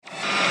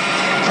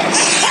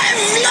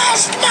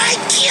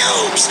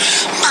cubes!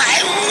 My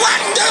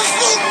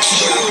wonderful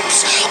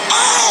cubes!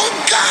 All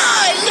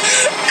gone!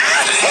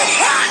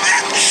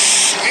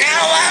 Now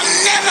I'll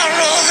never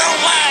rule the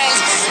world!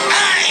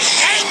 I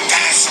hate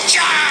this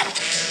job!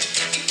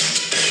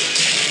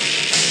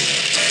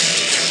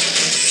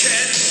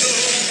 Can the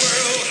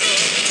world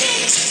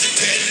oppose the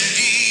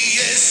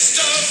deadliest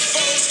of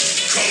foes?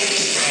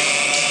 Cobra!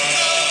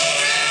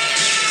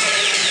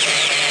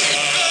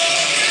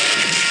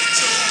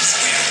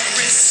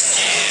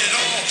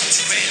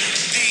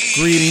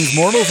 Greetings,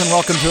 mortals, and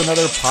welcome to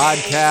another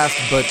podcast,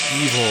 But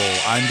Evil.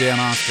 I'm Dan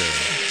Oster.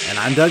 And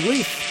I'm Doug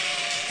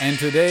Leaf. And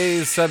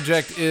today's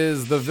subject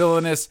is the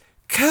villainous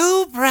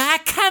Cobra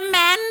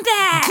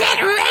Commander.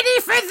 Get ready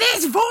for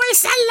this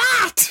voice a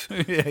lot!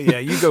 yeah,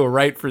 you go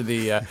right for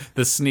the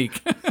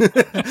sneak. Anyway,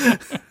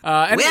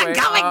 We're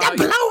going to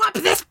blow up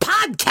this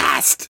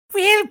podcast!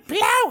 We'll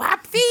blow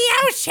up the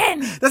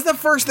ocean! That's the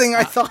first thing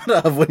I thought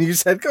of when you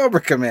said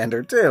Cobra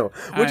Commander, too,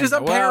 which is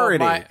a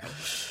parody.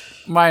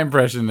 My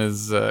impression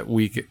is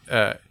weak.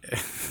 I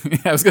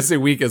was going to say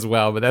weak as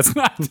well, but that's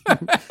not.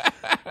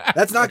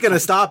 That's not going to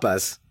stop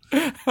us.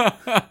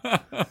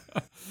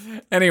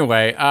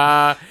 Anyway,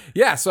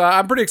 so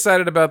I'm pretty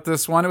excited about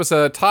this one. It was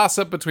a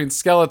toss-up between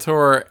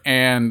Skeletor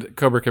and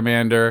Cobra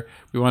Commander.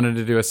 We wanted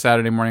to do a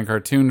Saturday morning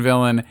cartoon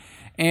villain,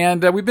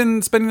 and we've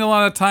been spending a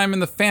lot of time in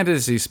the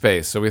fantasy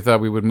space, so we thought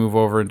we would move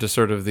over into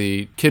sort of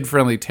the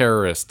kid-friendly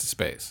terrorist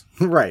space.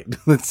 Right.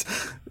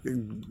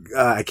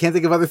 I can't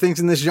think of other things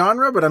in this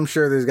genre, but I'm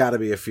sure there's got to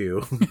be a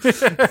few.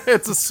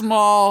 It's a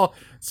small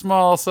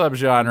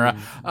subgenre.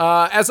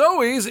 As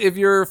always, if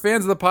you're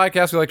fans of the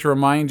podcast, we'd like to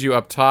remind you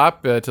up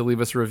top to leave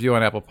us a review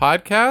on Apple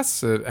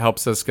Podcasts. It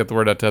helps us get the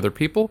word out to other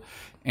people,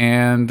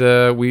 and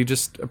we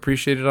just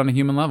appreciate it on a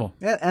human level.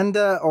 Yeah, and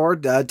or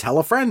tell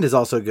a friend is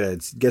also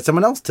good. Get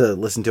someone else to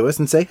listen to us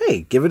and say,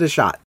 hey, give it a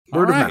shot.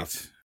 Word of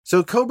mouth.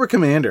 So Cobra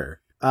Commander.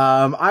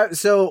 I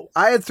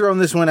had thrown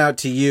this one out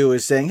to you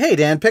as saying, hey,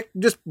 Dan, pick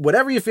just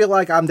whatever you feel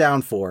like I'm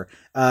down for.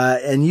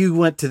 And you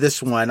went to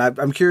this one.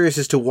 I'm curious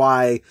as to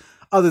why,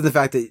 other than the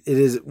fact that it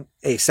is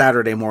a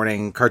Saturday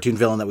morning cartoon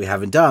villain that we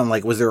haven't done,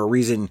 like, was there a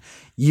reason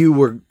you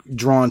were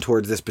drawn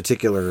towards this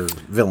particular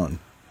villain?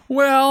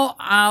 Well,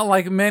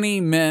 like many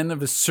men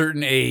of a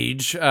certain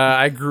age,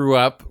 I grew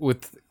up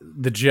with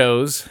the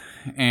Joes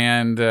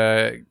and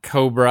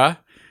Cobra.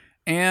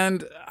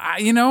 And, I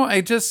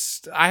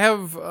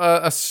have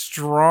a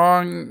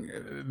strong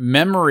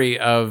memory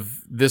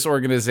of this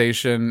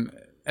organization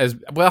as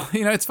well.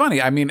 It's funny.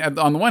 I mean,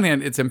 on the one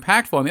hand, it's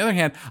impactful. On the other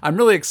hand, I'm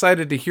really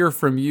excited to hear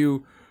from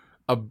you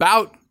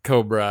about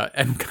Cobra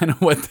and kind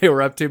of what they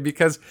were up to,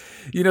 because,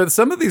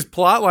 some of these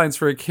plot lines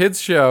for a kids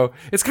show,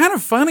 it's kind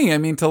of funny. I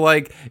mean,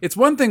 it's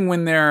one thing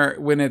when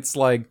it's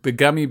like the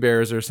gummy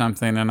bears or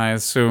something, and I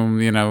assume,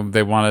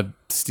 they want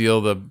to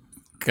steal the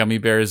Gummy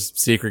Bear's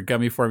secret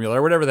gummy formula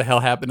or whatever the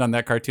hell happened on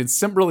that cartoon.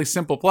 Really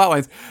simple plot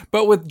lines.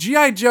 But with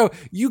G.I. Joe,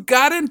 you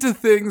got into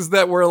things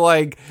that were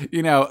like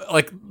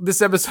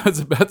this episode's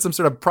about some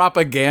sort of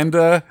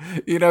propaganda,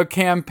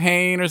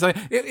 campaign or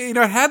something. It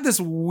had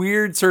this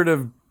weird sort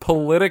of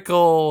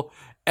political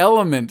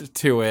element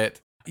to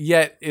it.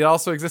 Yet it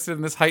also existed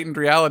in this heightened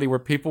reality where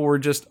people were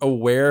just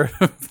aware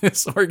of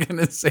this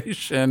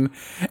organization,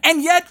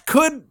 and yet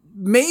could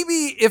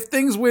maybe, if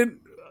things went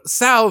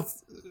south,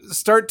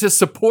 start to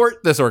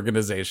support this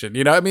organization.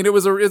 It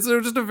was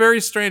just a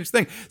very strange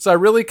thing. So I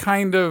really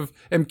kind of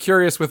am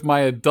curious with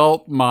my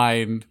adult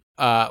mind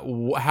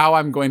how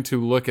I'm going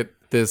to look at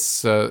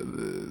this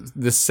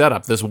this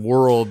setup, this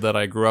world that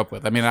I grew up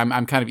with. I mean,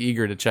 I'm kind of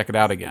eager to check it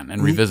out again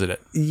and revisit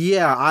it.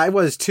 Yeah, I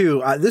was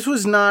too. This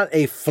was not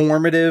a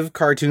formative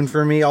cartoon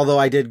for me, although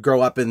I did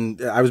grow up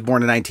I was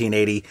born in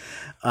 1980.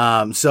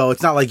 So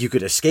it's not like you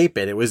could escape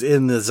it. It was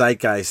in the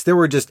zeitgeist. There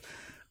were just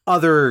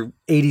other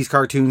 80s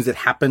cartoons that I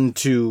happened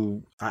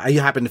to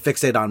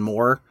fixate on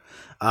more.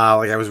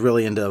 Like I was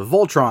really into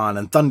Voltron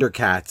and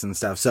Thundercats and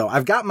stuff. So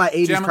I've got my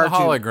 80s Gem cartoon.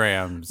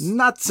 Holograms.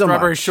 Not so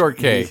Strawberry much.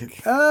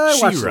 Shortcake. I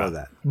watched some of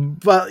that.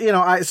 But,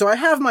 I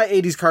have my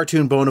 80s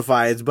cartoon bona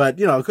fides, but,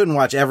 I couldn't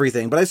watch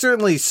everything. But I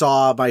certainly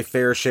saw my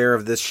fair share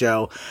of this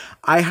show.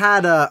 I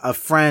had a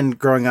friend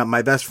growing up,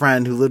 my best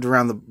friend, who lived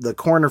around the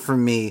corner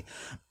from me.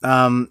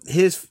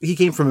 He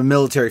came from a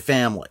military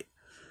family.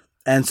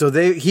 And so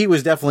he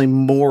was definitely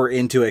more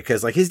into it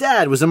because, like, his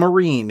dad was a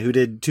Marine who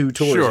did 2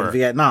 tours in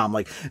Vietnam.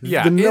 Like,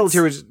 the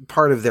military was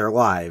part of their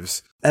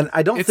lives. And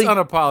I don't think it's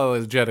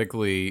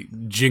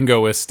unapologetically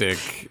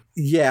jingoistic.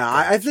 Yeah,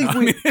 I think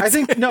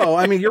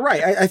you're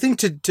right. I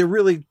think to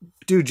really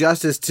do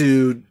justice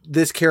to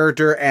this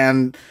character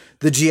and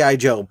the G.I.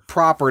 Joe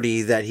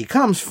property that he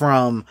comes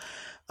from,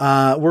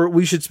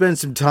 we should spend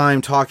some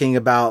time talking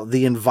about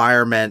the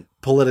environment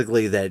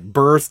politically that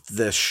birthed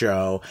this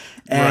show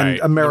and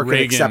American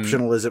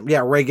exceptionalism.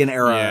 Yeah, Reagan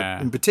era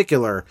in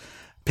particular,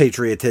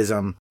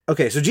 patriotism.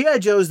 Okay, so G.I.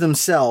 Joes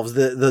themselves,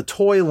 the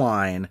toy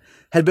line,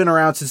 had been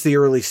around since the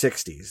early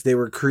 60s. They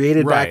were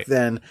created back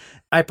then,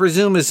 I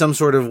presume, as some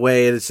sort of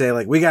way to say,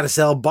 like, we got to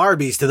sell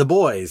Barbies to the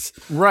boys.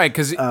 Right,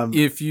 because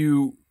if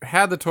you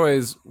had the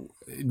toys,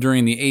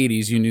 during the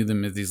 80s, you knew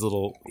them as these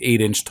little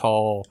 8-inch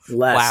tall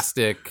Less.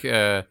 plastic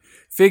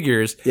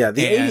figures. Yeah,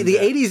 the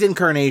 80s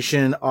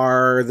incarnation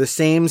are the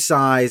same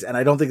size, and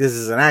I don't think this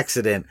is an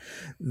accident.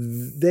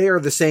 They are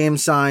the same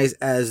size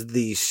as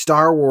the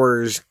Star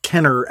Wars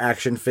Kenner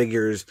action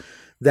figures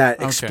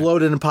that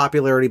exploded in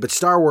popularity, but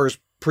Star Wars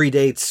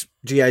predates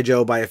G.I.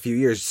 Joe by a few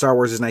years. Star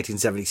Wars is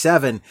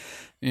 1977.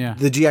 Yeah.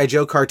 The G.I.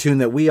 Joe cartoon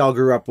that we all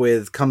grew up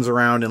with comes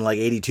around in like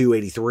 82,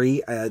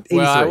 83. 83.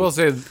 Well, I will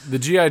say the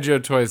G.I. Joe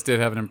toys did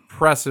have an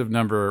impressive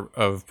number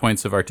of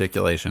points of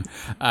articulation.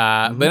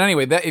 But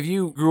anyway, if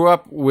you grew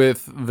up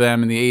with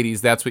them in the 80s,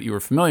 that's what you were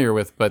familiar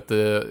with. But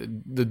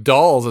the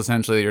dolls,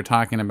 essentially, that you're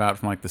talking about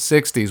from like the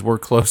 60s were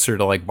closer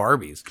to like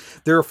Barbies.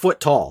 They're a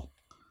foot tall.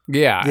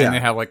 Yeah, and they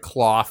have like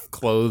cloth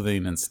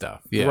clothing and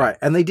stuff. Yeah. Right.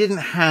 And they didn't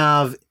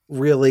have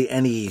really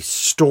any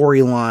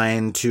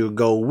storyline to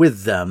go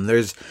with them.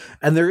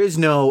 There is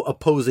no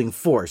opposing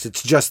force.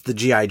 It's just the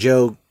G.I.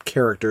 Joe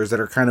characters that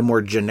are kind of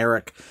more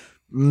generic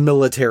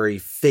military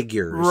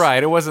figures.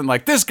 Right. It wasn't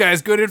like, this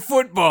guy's good at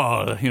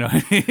football. You know,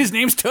 his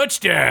name's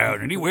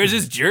Touchdown and he wears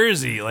his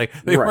jersey. Like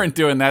they weren't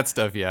doing that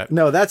stuff yet.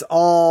 No, that's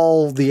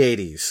all the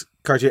 80s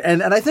cartoon.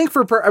 And I think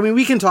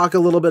we can talk a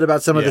little bit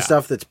about some of the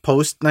stuff that's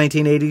post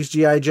 1980s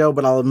G.I. Joe,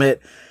 but I'll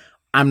admit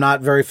I'm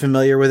not very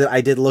familiar with it. I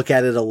did look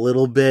at it a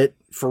little bit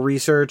for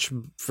research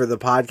for the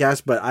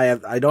podcast, but I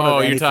don't know. Oh,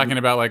 you're talking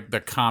about like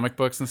the comic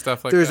books and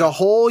stuff like that? There's a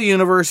whole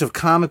universe of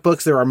comic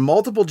books. There are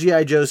multiple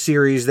G.I. Joe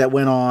series that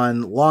went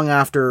on long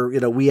after,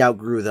 we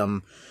outgrew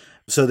them.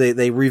 So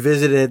they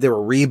revisited, there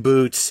were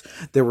reboots,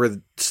 there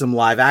were some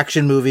live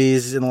action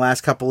movies in the last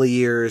couple of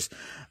years.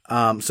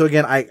 So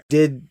again, I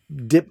did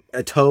dip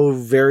a toe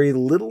very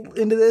little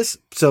into this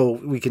so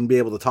we can be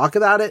able to talk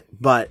about it,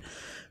 but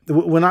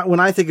when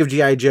I think of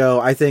G.I. Joe,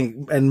 I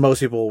think, and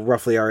most people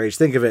roughly our age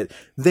think of it,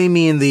 they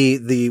mean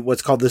the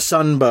what's called the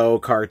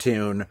Sunbow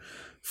cartoon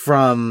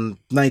from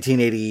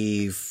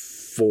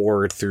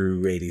 1984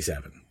 through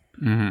 87.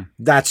 Mm-hmm.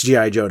 That's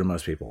G.I. Joe to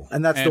most people,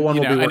 and that's the one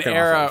we'll be working on.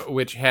 An era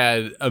which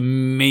had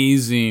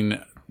amazing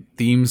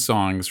theme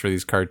songs for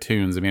these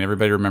cartoons. I mean,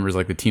 everybody remembers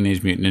like the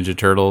Teenage Mutant Ninja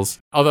Turtles.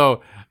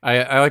 Although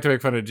I like to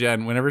make fun of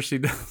Jen whenever she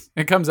does,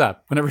 it comes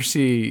up whenever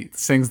she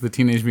sings the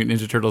Teenage Mutant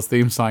Ninja Turtles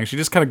theme song. She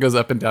just kind of goes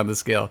up and down the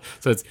scale.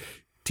 So it's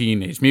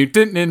Teenage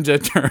Mutant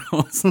Ninja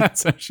Turtles.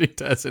 That's how she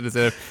does it.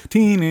 Instead of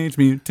Teenage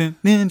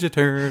Mutant Ninja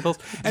Turtles.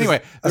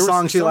 Anyway, a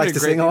song she likes to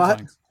sing a lot.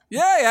 Songs.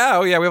 Yeah.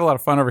 Oh, yeah. We have a lot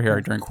of fun over here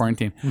during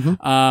quarantine.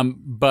 Mm-hmm.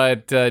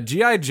 But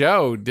G.I.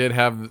 Joe did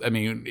have, I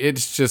mean,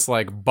 it's just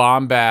like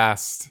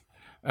bombast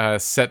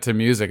set to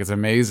music. It's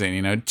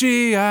amazing.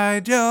 G.I.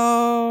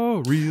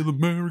 Joe, real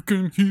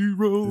American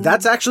hero.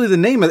 That's actually the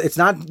name of it. It's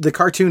not, the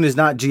cartoon is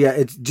not G.I.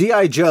 It's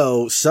G.I.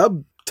 Joe,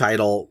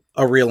 subtitle,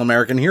 A Real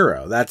American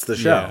Hero. That's the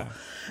show.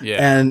 Yeah.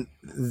 And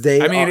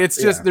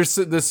it's just, there's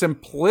the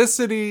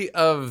simplicity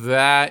of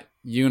that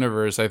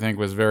universe, I think,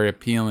 was very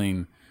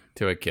appealing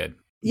to a kid.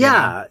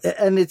 Yeah,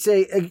 and it's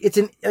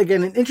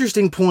an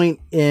interesting point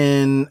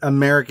in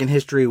American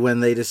history when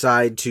they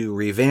decide to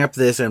revamp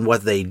this and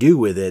what they do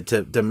with it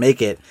to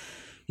make it.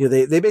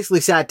 They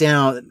basically sat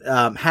down.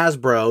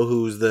 Hasbro,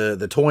 who's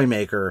the toy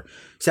maker,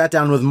 sat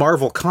down with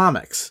Marvel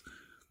Comics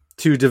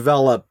to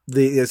develop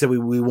they said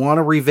we want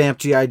to revamp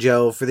G.I.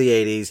 Joe for the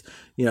 80s.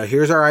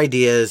 Here's our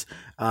ideas.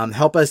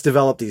 Help us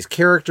develop these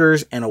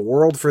characters and a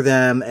world for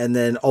them, and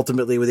then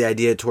ultimately with the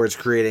idea towards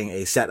creating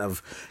a set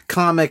of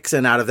comics,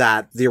 and out of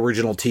that, the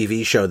original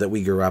TV show that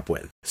we grew up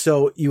with.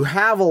 So you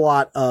have a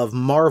lot of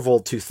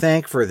Marvel to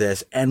thank for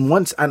this, and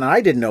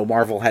I didn't know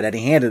Marvel had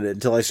any hand in it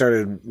until I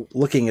started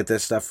looking at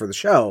this stuff for the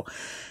show.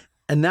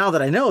 And now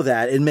that I know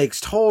that, it makes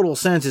total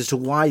sense as to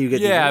why you get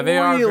these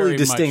really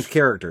distinct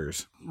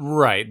characters.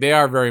 Right. They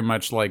are very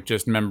much like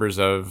just members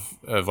of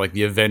like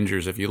the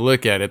Avengers. If you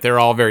look at it, they're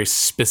all very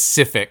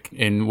specific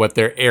in what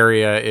their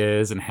area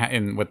is and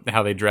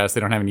how they dress.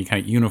 They don't have any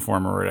kind of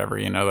uniform or whatever,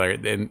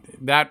 and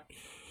that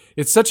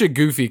it's such a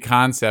goofy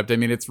concept. I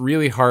mean, it's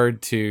really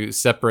hard to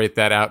separate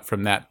that out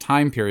from that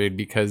time period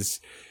because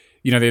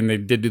then they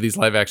did do these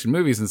live action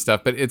movies and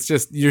stuff, but it's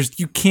just,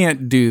 you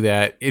can't do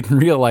that in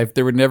real life.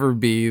 There would never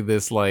be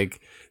this like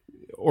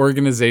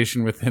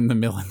organization within the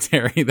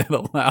military that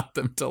allowed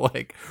them to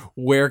like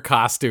wear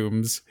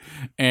costumes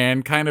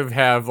and kind of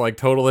have like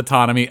total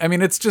autonomy. I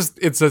mean, it's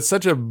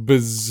such a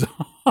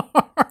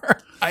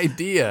bizarre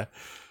idea.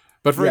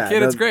 But for a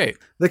kid, it's great.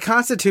 The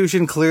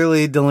Constitution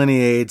clearly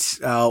delineates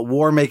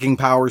war-making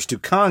powers to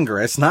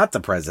Congress, not the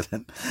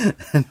president.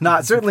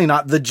 Certainly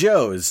not the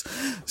Joes.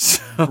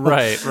 So,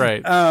 right.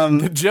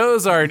 The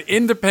Joes are an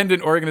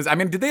independent organization. I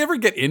mean, did they ever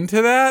get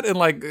into that and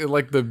like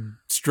the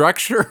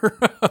structure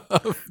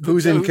of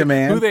who's in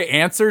command, who they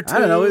answer to? I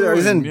don't know.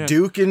 Isn't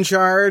Duke in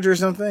charge or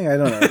something? I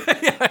don't know.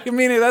 Yeah, I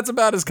mean, that's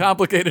about as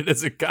complicated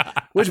as it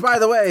got. Which, by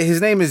the way,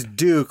 his name is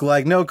Duke.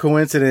 Like, no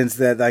coincidence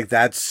that like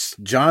that's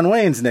John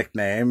Wayne's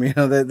nickname.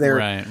 That they're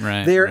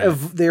right.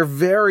 They're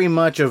very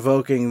much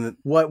evoking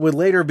what would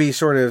later be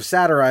sort of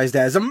satirized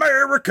as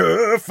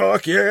America.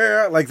 Fuck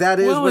yeah! Like that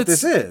is what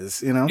this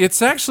is.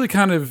 It's actually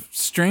kind of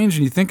strange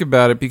when you think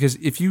about it, because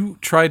if you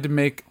tried to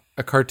make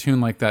a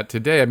cartoon like that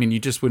today, I mean, you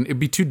just wouldn't, it'd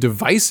be too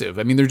divisive.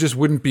 I mean, there just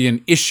wouldn't be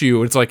an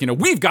issue. It's like,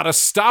 we've got to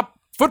stop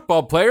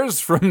football players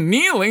from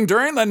kneeling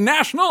during the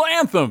national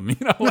anthem.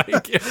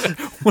 Like,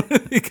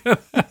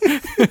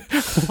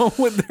 what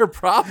would their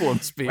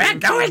problems be? We're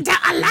going to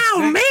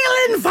allow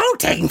mail-in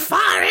voting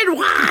far and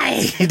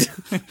wide.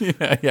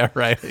 Yeah,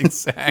 right,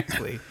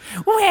 exactly.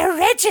 We're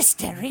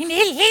registering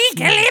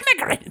illegal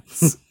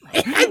immigrants.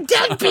 And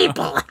dead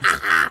people.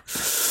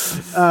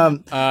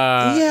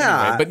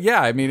 Anyway, but yeah,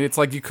 I mean, it's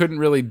like you couldn't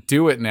really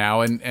do it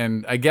now,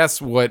 and I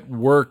guess what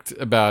worked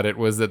about it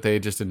was that they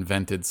just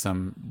invented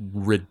some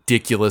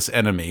ridiculous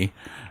enemy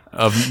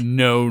of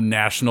no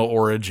national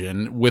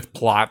origin with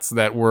plots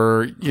that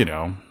were,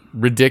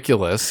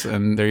 ridiculous,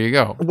 and there you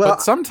go. Well,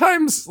 but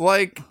sometimes,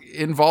 like,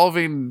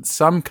 involving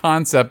some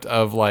concept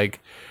of, like,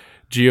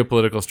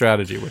 geopolitical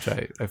strategy, which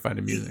I find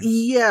amusing.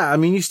 Yeah, I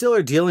mean, you still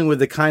are dealing with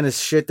the kind of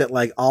shit that,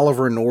 like,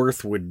 Oliver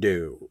North would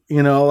do.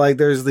 Like,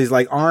 there's these,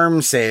 like,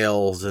 arms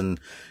sales, and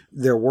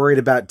they're worried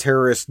about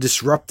terrorists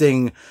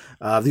disrupting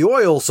the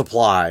oil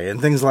supply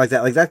and things like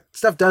that. Like, that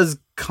stuff does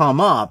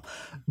come up,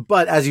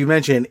 but as you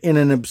mentioned,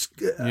 in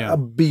a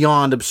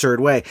beyond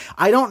absurd way.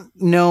 I don't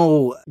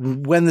know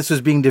when this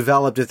was being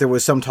developed, if there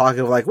was some talk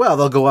of, like, well,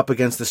 they'll go up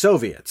against the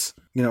Soviets.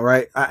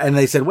 Right? And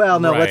they said, well,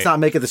 no, let's not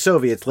make it the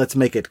Soviets. Let's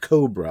make it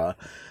Cobra.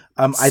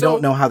 I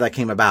don't know how that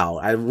came about.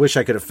 I wish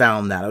I could have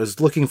found that. I was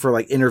looking for,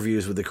 like,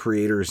 interviews with the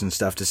creators and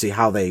stuff to see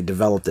how they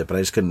developed it, but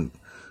I just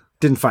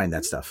didn't find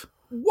that stuff.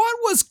 What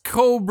was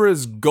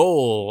Cobra's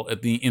goal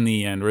in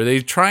the end? Were they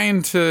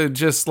trying to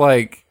just,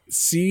 like,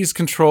 seize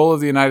control of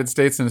the United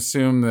States and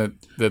assume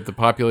that the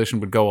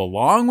population would go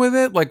along with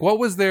it? Like, what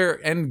was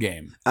their end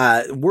game?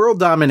 World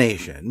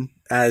domination,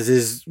 as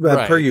is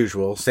per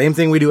usual. Same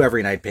thing we do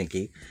every night,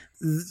 Pinky.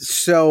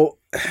 So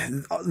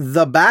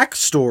the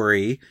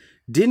backstory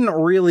didn't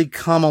really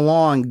come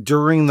along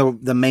during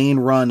the main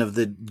run of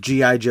the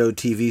G.I. Joe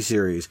TV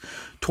series.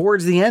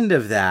 Towards the end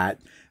of that,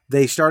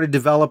 they started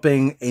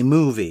developing a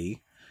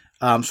movie,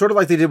 sort of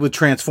like they did with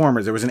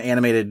Transformers. There was an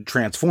animated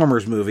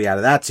Transformers movie out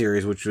of that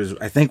series, which was,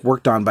 I think,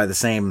 worked on by the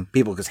same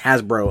people, because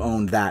Hasbro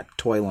owned that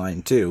toy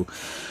line too.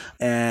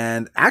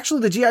 And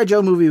actually, the G.I.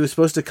 Joe movie was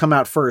supposed to come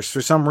out first.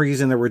 For some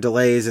reason, there were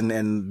delays,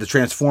 and the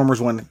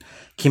Transformers one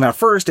came out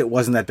first. It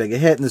wasn't that big a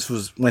hit, and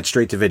this went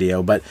straight to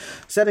video. But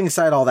setting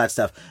aside all that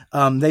stuff,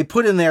 they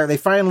put in there, they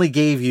finally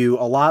gave you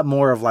a lot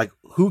more of, like,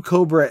 who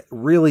Cobra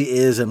really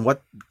is and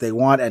what they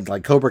want, and,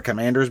 like, Cobra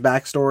Commander's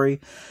backstory.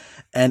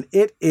 And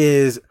it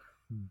is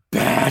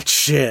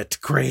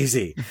batshit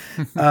crazy.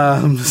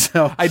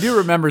 So I do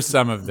remember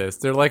some of this.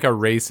 They're like a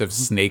race of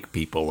snake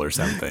people or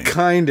something.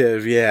 Kind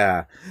of,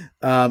 yeah.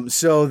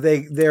 So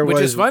which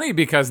is funny,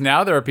 because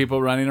now there are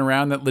people running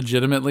around that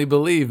legitimately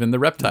believe in the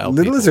reptile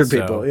the people. Lizard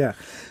people, yeah.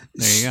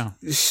 There you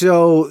go.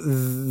 So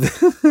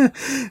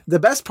the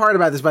best part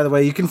about this, by the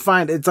way, you can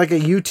find, it's like a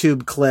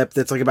YouTube clip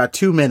that's like about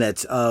 2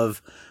 minutes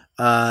of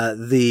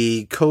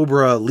the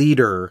Cobra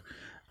leader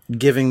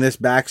giving this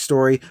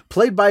backstory,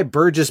 played by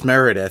Burgess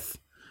Meredith,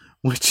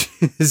 which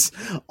is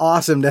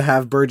awesome to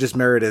have Burgess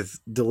Meredith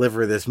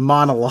deliver this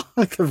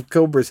monologue of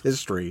Cobra's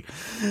history.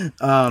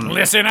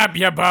 Listen up,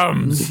 you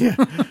bums. Yeah.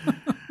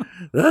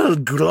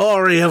 The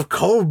glory of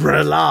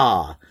Cobra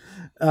Law.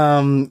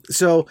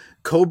 So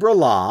Cobra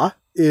Law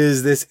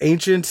is this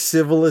ancient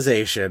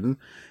civilization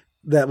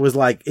that was,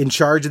 like, in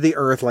charge of the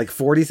earth, like,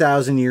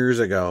 40,000 years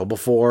ago,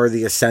 before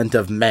the ascent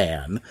of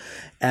man.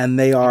 And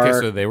they are... Okay,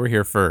 so they were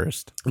here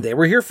first. They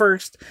were here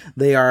first.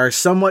 They are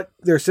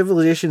their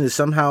civilization is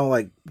somehow,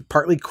 like,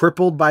 partly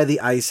crippled by the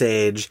Ice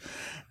Age,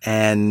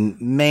 and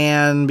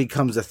man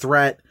becomes a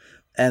threat,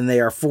 and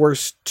they are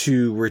forced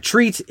to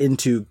retreat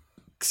into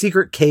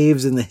secret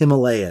caves in the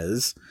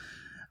Himalayas.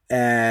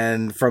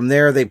 And from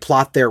there, they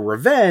plot their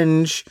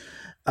revenge,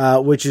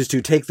 which is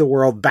to take the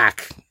world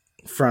back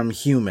from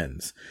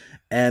humans.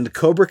 And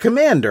Cobra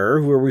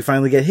Commander, where we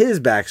finally get his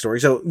backstory.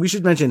 So we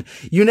should mention,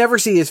 you never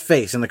see his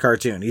face in the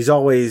cartoon. He's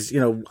always,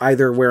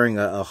 either wearing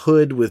a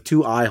hood with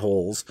 2 eye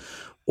holes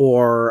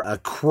or a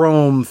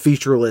chrome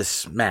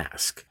featureless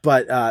mask.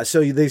 But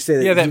so they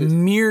say that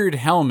mirrored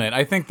helmet.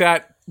 I think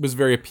that was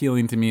very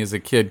appealing to me as a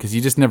kid, because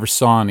you just never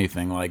saw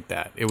anything like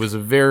that. It was a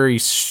very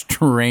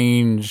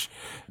strange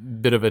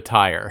bit of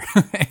attire.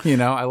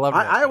 I love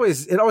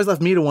it. It always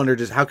left me to wonder,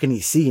 just how can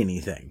he see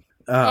anything?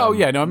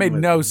 It made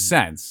no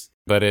sense.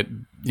 But it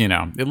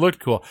looked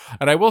cool.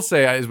 And I will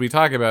say, as we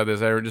talk about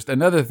this,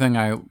 another thing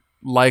I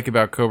like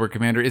about Cobra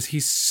Commander is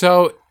he's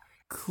so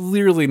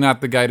clearly not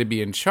the guy to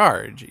be in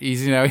charge.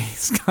 He's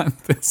got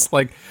this,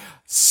 like,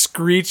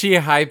 screechy,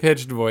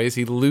 high-pitched voice.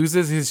 He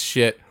loses his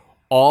shit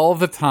all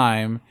the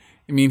time.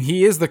 I mean,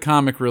 he is the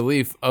comic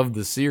relief of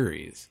the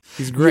series.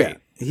 He's great. Yeah.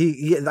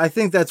 I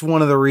think that's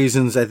one of the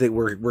reasons I think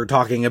we're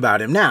talking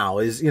about him now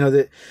is,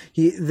 that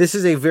this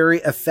is a very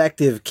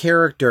effective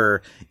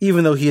character,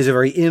 even though he is a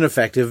very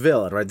ineffective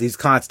villain, right? He's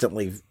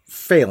constantly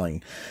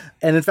failing.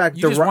 And in fact,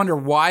 you just wonder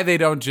why they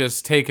don't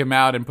just take him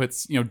out and put,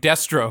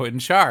 Destro in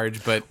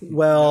charge, but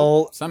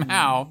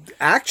somehow.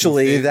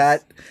 Actually,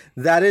 that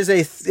is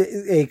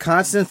a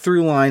constant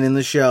through line in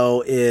the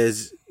show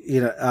is,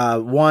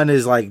 one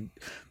is like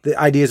the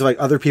ideas of like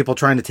other people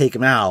trying to take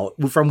him out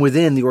from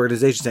within the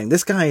organization, saying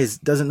this guy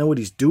doesn't know what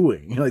he's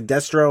doing. Like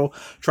Destro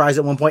tries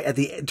at one point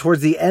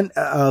towards the end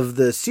of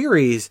the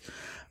series,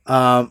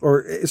 at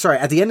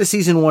the end of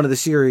season 1 of the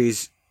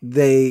series,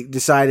 they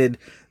decided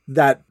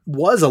that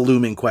was a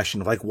looming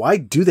question of like, why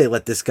do they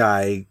let this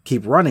guy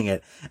keep running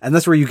it? And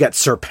that's where you get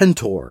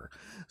Serpentor.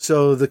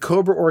 So the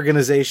Cobra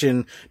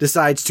organization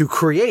decides to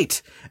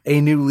create a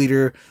new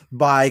leader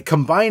by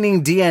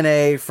combining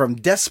DNA from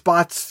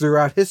despots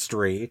throughout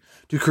history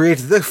to create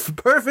the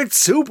perfect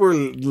super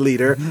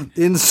leader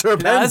in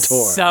Serpentor.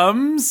 Plus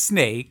some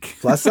snake.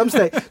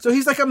 So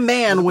he's like a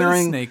man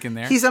wearing snake in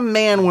there. He's a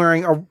man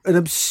wearing an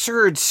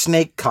absurd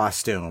snake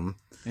costume.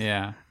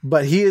 Yeah.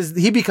 But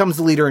he becomes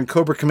the leader, and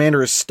Cobra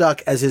Commander is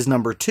stuck as his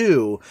number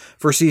 2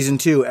 for season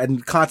 2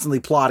 and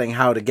constantly plotting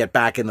how to get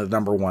back into the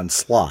number 1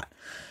 slot.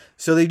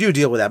 So they do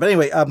deal with that. But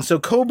anyway, so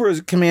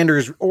Cobra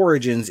Commander's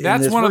origins in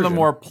this That's one version. of the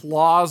more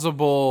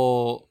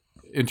plausible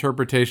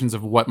interpretations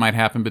of what might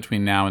happen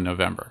between now and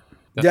November.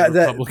 That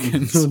the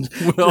Republicans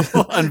will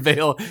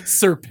unveil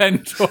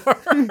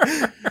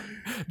Serpentor.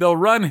 They'll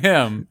run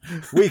him.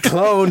 We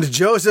cloned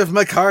Joseph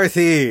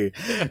McCarthy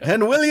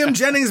and William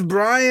Jennings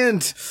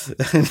Bryant.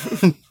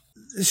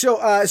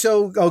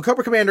 So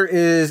Cobra Commander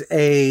is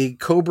a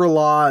Cobra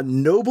Law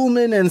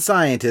nobleman and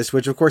scientist,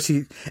 which of course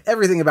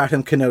everything about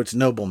him connotes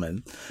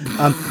nobleman.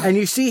 And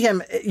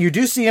you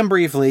do see him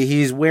briefly.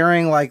 He's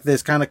wearing like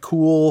this kind of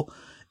cool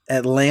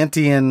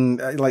Atlantean,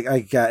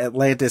 like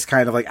Atlantis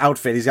kind of like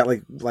outfit. He's got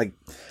like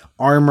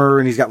armor,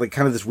 and he's got like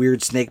kind of this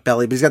weird snake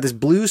belly, but he's got this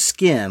blue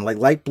skin, like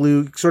light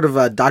blue, sort of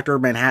a Dr.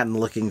 Manhattan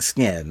looking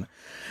skin.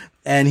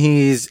 And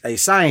he's a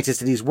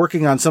scientist, and he's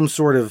working on some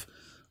sort of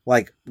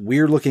like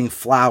weird looking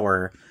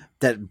flower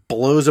that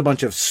blows a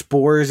bunch of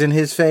spores in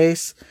his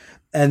face.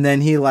 And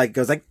then he like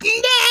goes like,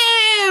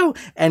 no,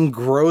 and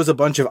grows a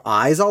bunch of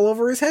eyes all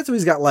over his head. So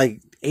he's got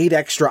like 8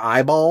 extra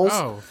eyeballs.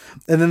 Oh.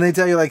 And then they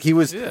tell you like he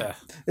was,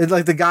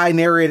 like the guy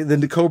narrated,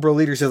 the Cobra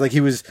leader says like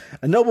he was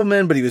a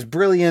nobleman, but he was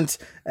brilliant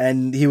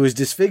and he was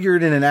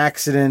disfigured in an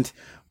accident.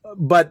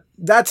 But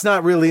that's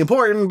not really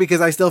important because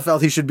I still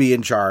felt he should be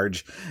in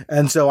charge.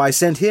 And so I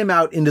sent him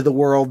out into the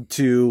world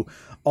to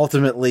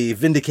ultimately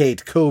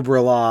vindicate Cobra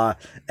Law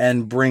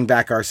and bring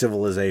back our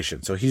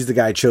civilization. So he's the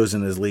guy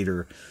chosen as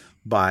leader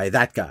by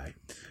that guy,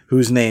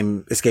 whose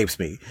name escapes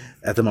me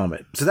at the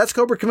moment. So that's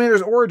Cobra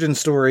Commander's origin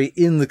story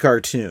in the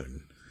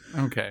cartoon.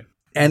 Okay.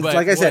 And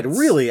like I said,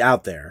 really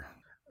out there.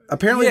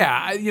 Apparently,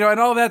 yeah, and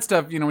all that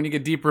stuff. When you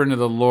get deeper into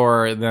the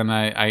lore, then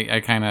I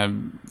kind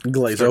of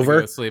glaze over.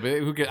 Go to sleep.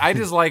 I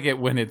just like it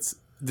when it's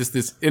just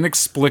this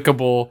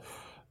inexplicable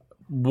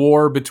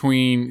war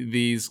between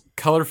these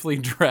colorfully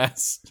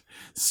dressed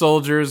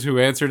soldiers who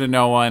answer to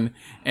no one,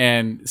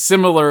 and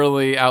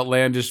similarly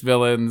outlandish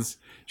villains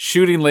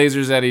shooting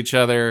lasers at each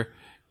other.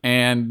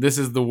 And this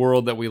is the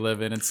world that we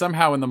live in. And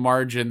somehow in the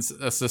margins,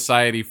 a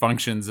society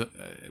functions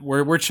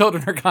where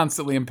children are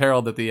constantly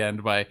imperiled at the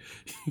end by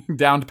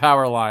downed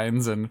power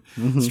lines and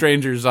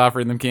strangers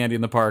offering them candy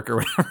in the park or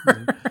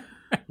whatever.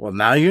 Well,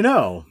 now you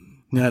know.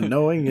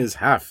 Knowing is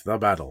half the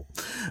battle.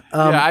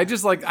 I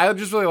just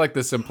really like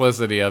the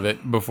simplicity of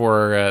it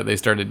before they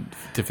started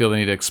to feel the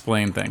need to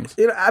explain things.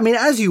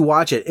 As you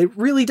watch it, it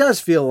really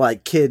does feel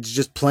like kids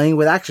just playing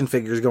with action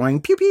figures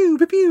going pew pew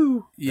pew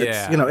pew.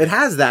 Yeah, it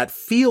has that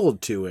feel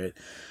to it.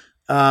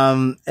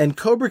 And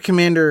Cobra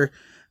Commander,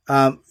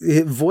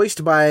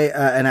 voiced by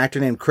an actor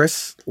named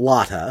Chris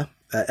Latta,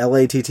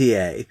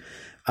 Latta.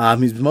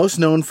 He's most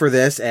known for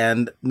this,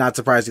 and not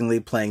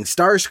surprisingly, playing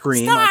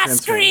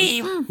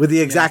Starscream with the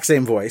exact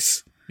same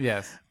voice.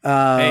 Yes.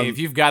 Hey, if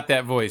you've got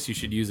that voice, you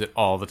should use it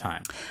all the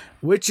time.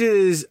 Which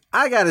is,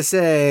 I gotta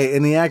say,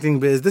 in the acting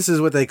biz, this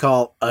is what they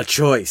call a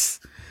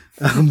choice.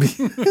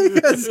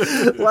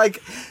 Because,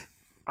 like,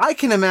 I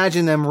can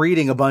imagine them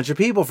reading a bunch of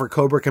people for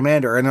Cobra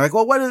Commander, and they're like,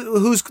 well,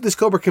 who's this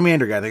Cobra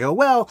Commander guy? They go,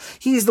 well,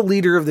 he's the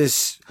leader of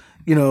this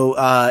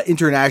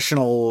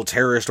international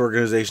terrorist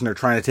organization. They're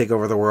trying to take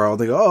over the world.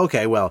 They go, oh,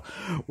 okay, well,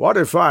 what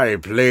if I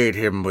played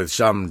him with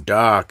some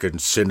dark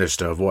and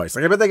sinister voice?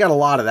 Like, I bet they got a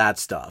lot of that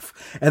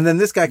stuff. And then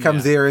this guy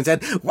comes here and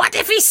said, what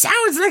if he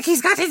sounds like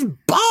he's got his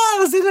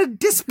balls in a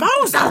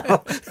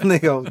disposal? And they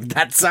go,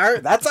 that's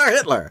our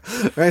Hitler.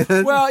 Right?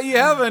 Well, you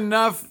have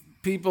enough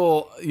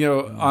people,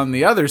 on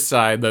the other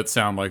side that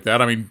sound like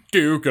that. I mean,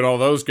 Duke and all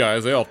those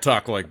guys, they all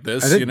talk like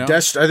this, I think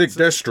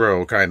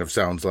Destro kind of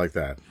sounds like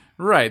that.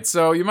 Right,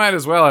 so you might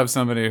as well have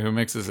somebody who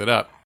mixes it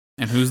up.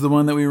 And who's the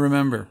one that we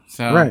remember?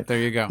 So There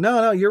you go.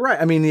 No, you're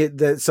right. I mean,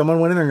 someone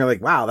went in there and they're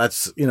like, wow,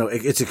 that's,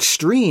 it's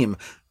extreme,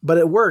 but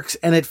it works.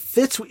 And it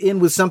fits in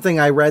with something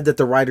I read that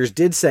the writers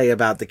did say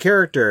about the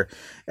character.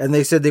 And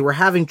they said they were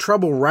having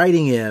trouble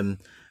writing him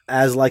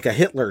as like a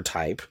Hitler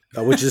type,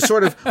 which is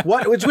sort of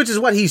which is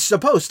what he's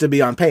supposed to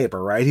be on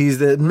paper, right? He's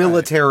the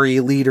military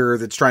leader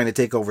that's trying to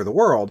take over the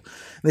world.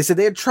 And they said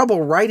they had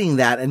trouble writing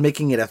that and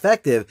making it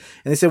effective.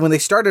 And they said when they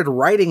started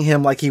writing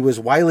him like he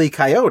was Wile E.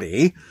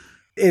 Coyote,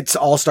 it's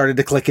all started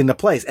to click into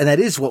place. And that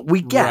is what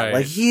we get. Right.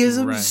 Like, he is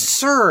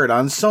absurd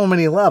on so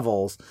many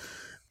levels.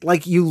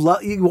 like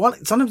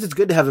sometimes it's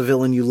good to have a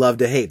villain you love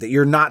to hate, that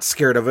you're not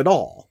scared of at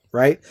all,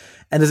 right?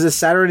 And as a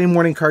Saturday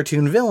morning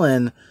cartoon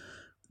villain,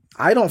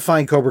 I don't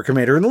find Cobra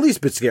Commander in the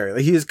least bit scary.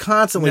 Like, he is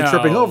constantly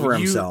tripping over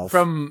himself.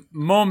 From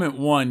moment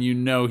one,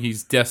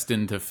 he's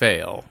destined to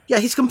fail. Yeah,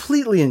 he's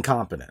completely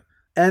incompetent.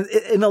 And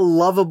in a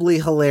lovably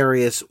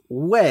hilarious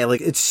way. Like,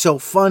 it's so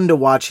fun to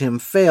watch him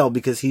fail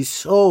because he's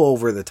so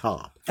over the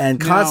top and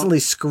constantly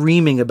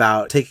screaming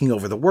about taking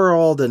over the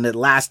world. And at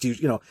last,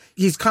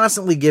 he's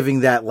constantly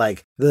giving that,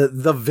 like,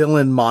 the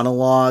villain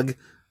monologue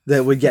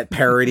that would get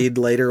parodied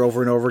later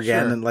over and over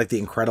again, and like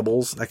The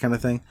Incredibles, that kind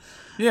of thing.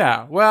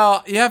 Yeah,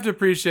 well, you have to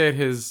appreciate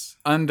his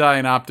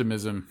undying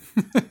optimism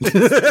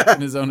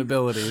in his own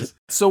abilities.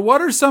 So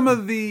what are some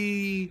of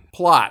the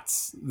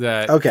plots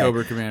that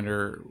Cobra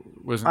Commander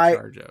was in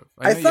charge of?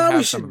 I know you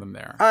have some of them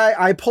there.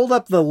 I pulled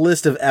up the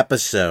list of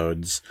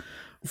episodes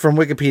from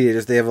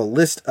Wikipedia. They have a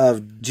list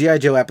of G.I.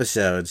 Joe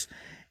episodes,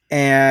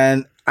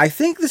 and I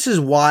think this is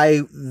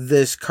why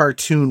this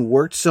cartoon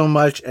worked so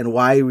much and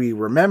why we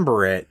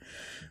remember it.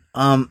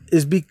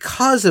 Is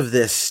because of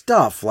this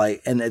stuff,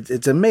 like, and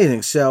it's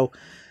amazing. So,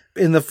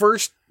 in the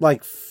first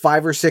like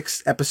 5 or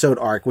 6 episode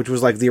arc, which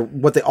was like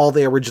what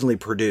they originally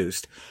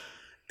produced,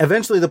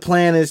 eventually the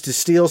plan is to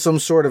steal some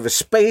sort of a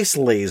space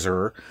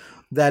laser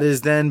that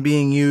is then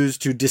being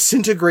used to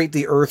disintegrate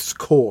the Earth's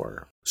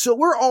core. So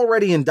we're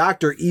already in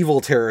Dr.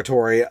 Evil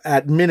territory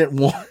at minute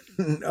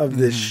 1 of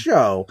this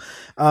show.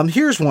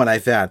 Here's one I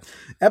found.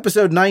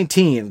 Episode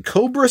 19,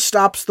 Cobra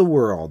stops the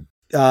world.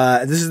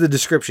 This is the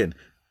description.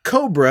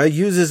 Cobra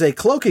uses a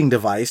cloaking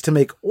device to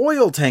make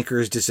oil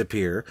tankers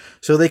disappear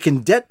so they can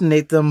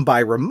detonate them by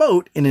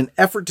remote in an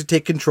effort to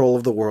take control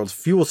of the world's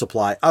fuel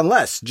supply,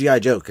 unless G.I.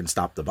 Joe can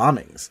stop the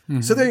bombings.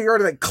 So there you are,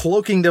 like,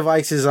 cloaking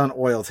devices on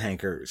oil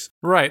tankers.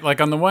 Right.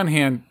 Like, on the one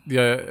hand,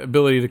 the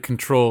ability to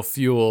control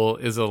fuel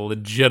is a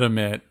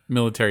legitimate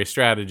military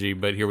strategy,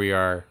 but here we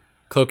are,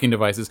 cloaking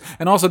devices.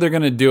 And also they're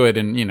going to do it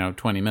in,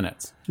 20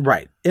 minutes.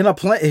 Right.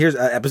 Here's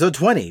episode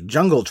 20,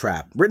 Jungle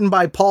Trap, written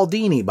by Paul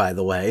Dini, by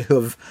the way,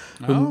 who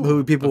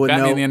people would know.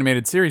 Batman the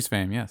Animated Series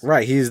fame, yes.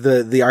 Right. He's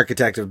the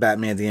architect of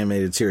Batman the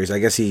Animated Series. I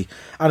guess I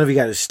don't know if he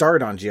got his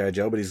start on G.I.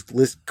 Joe, but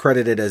he's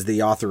credited as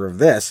the author of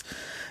this.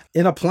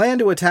 In a plan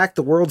to attack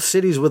the world's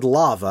cities with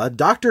lava,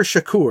 Dr.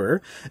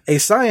 Shakur, a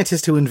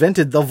scientist who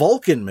invented the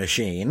Vulcan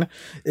machine,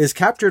 is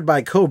captured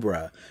by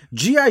Cobra.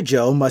 G.I.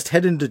 Joe must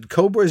head into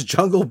Cobra's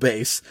jungle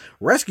base,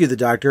 rescue the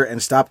Doctor,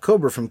 and stop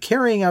Cobra from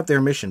carrying out their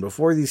mission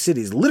before these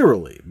cities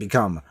literally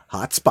become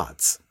hot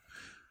spots.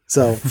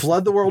 So,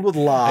 flood the world with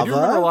lava. I do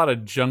remember a lot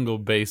of jungle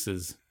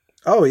bases.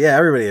 Oh, yeah,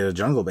 everybody had a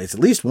jungle base.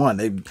 At least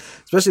one.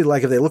 Especially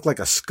like if they look like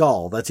a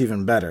skull. That's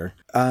even better.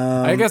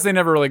 I guess they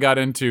never really got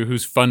into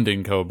who's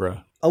funding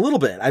Cobra. A little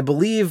bit. I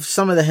believe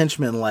some of the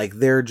henchmen, like,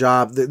 their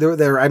job, I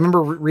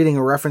remember reading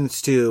a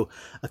reference to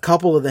a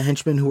couple of the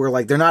henchmen who were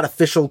like, they're not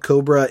official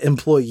Cobra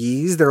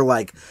employees. They're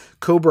like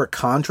Cobra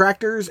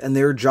contractors, and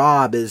their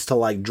job is to,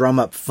 like, drum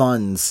up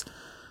funds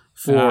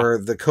for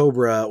the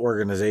Cobra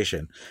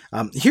organization.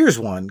 Here's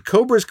one.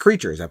 Cobra's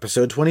Creatures,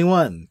 episode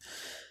 21.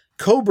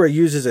 Cobra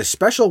uses a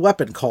special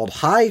weapon called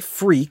High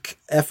Freq,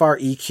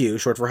 F-R-E-Q,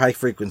 short for high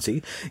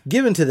frequency,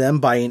 given to them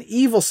by an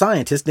evil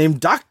scientist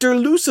named Dr.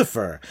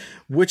 Lucifer,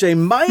 which is a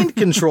mind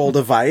control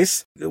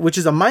device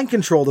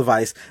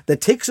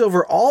that takes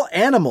over all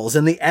animals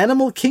in the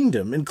animal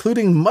kingdom,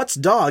 including Mutt's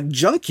dog,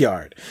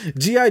 Junkyard.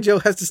 G.I. Joe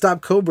has to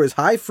stop Cobra's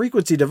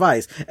high-frequency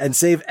device and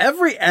save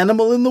every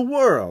animal in the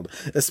world,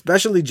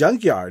 especially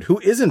Junkyard, who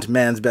isn't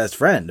man's best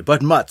friend,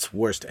 but Mutt's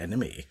worst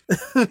enemy.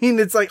 I mean,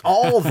 it's like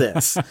all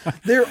this.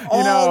 They're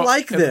all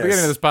like this. At the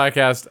beginning of this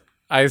podcast,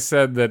 I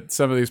said that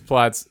some of these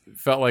plots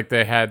felt like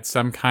they had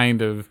some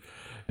kind of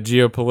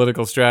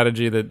geopolitical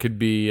strategy that could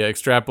be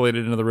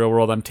extrapolated into the real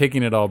world. I'm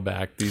taking it all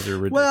back. These are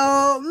ridiculous.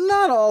 Well,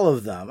 not all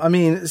of them. I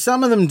mean,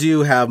 some of them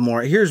do have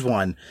more. Here's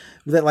one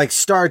that, like,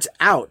 starts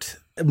out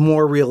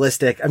more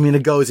realistic. I mean,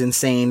 it goes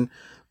insane,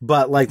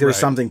 but, like, there's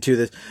something to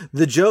this.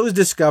 The Joes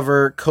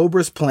discover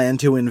Cobra's plan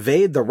to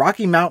invade the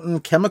Rocky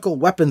Mountain chemical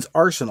weapons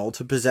arsenal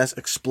to possess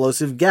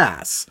explosive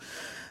gas.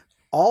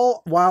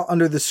 All while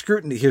under the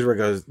scrutiny, here's where it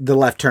goes, the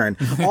left turn.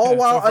 All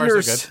while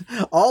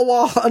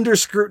under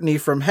scrutiny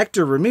from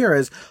Hector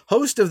Ramirez,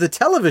 host of the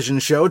television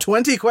show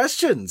 20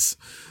 Questions.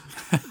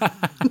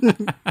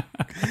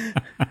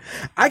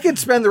 I could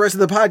spend the rest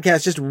of the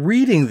podcast just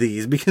reading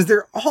these because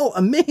they're all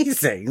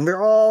amazing.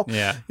 They're all,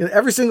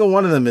 every single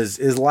one of them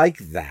is like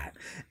that.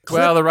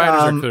 Well, the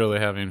writers are clearly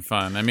having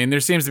fun. I mean, there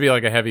seems to be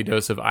like a heavy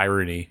dose of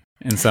irony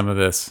in some of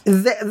this.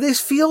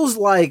 This feels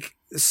like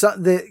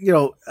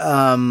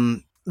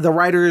the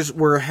writers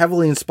were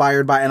heavily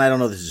inspired by, and I don't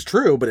know if this is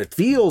true, but it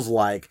feels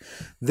like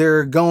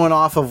they're going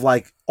off of,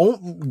 like,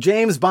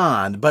 James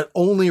Bond, but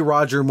only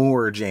Roger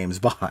Moore James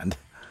Bond.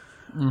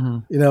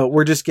 Mm-hmm.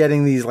 We're just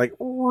getting these, like,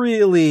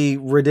 really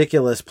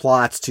ridiculous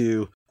plots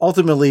to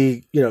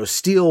ultimately,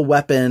 steal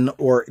weapon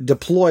or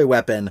deploy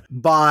weapon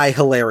by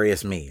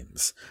hilarious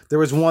means. There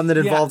was one that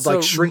involved,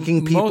 like,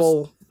 shrinking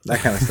people. That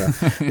kind of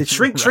stuff.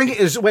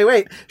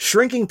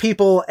 Shrinking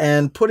people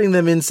and putting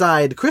them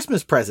inside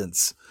Christmas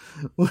presents.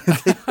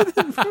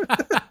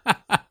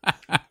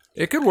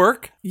 It could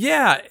work.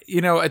 Yeah,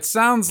 it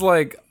sounds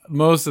like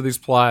most of these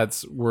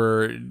plots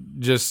were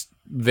just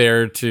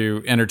there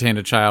to entertain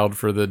a child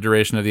for the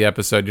duration of the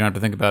episode. You don't have to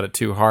think about it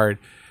too hard.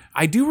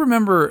 I do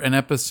remember an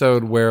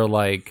episode where,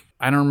 like,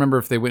 I don't remember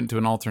if they went into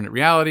an alternate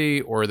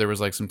reality or there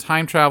was like some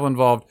time travel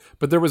involved,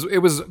 but it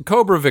was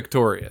Cobra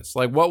victorious.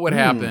 Like, what would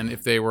happen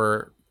if they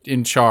were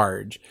in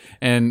charge?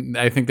 And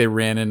I think they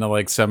ran into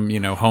like some,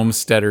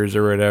 homesteaders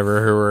or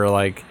whatever who were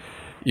like,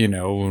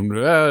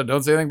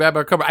 don't say anything bad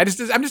about Cobra. I'm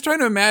just trying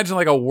to imagine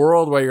like a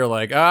world where you're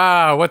like,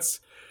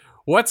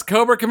 what's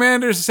Cobra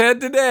Commander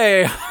said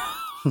today?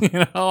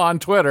 On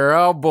Twitter.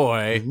 Oh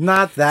boy.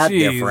 Not that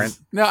different.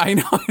 No, I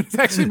know.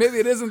 Actually, maybe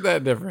it isn't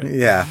that different.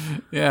 Yeah.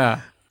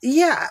 Yeah.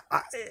 Yeah.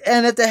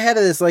 And at the head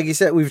of this, like you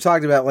said, we've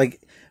talked about,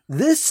 like,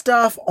 this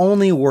stuff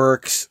only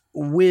works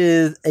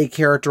with a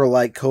character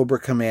like Cobra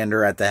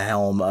Commander at the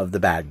helm of the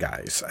bad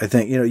guys. I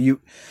think,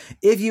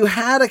 if you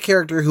had a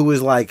character who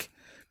was like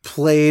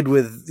played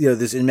with,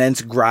 this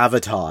immense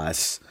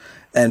gravitas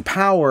and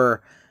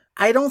power,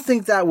 I don't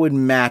think that would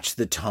match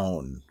the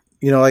tone.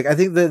 I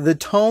think the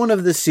tone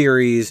of the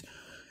series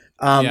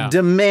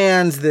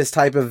demands this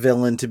type of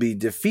villain to be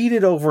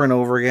defeated over and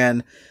over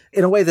again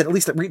in a way that, at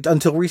least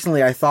until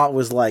recently, I thought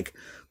was like,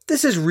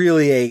 this is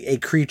really a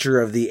creature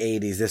of the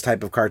 80s, this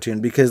type of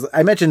cartoon, because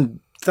I mentioned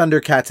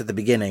Thundercats at the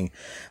beginning,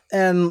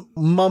 and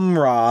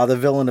Mum-Ra, the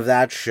villain of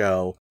that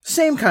show,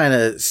 same kind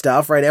of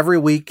stuff, right? Every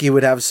week he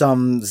would have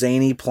some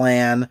zany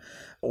plan,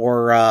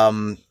 or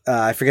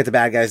I forget the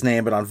bad guy's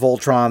name, but on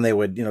Voltron they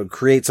would,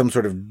 create some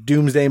sort of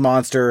doomsday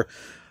monster.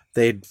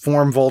 They'd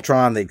form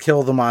Voltron, they'd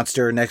kill the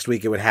monster. Next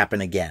week it would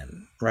happen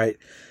again, right?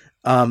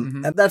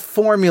 And that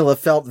formula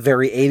felt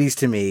very 80s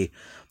to me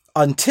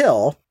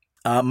until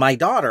my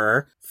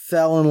daughter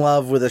fell in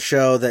love with a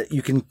show that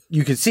you can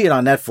see it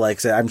on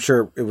Netflix. I'm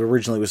sure it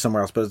originally was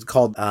somewhere else, but it's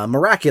called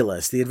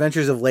Miraculous: The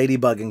Adventures of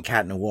Ladybug and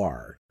Cat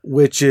Noir,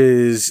 which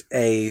is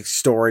a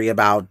story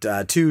about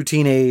two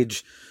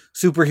teenage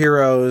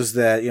superheroes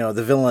that,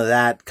 the villain of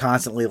that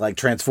constantly like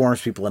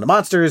transforms people into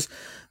monsters.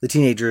 The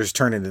teenagers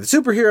turn into the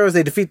superheroes.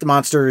 They defeat the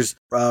monsters,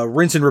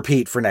 rinse and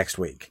repeat for next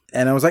week.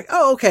 And I was like,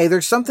 oh, okay,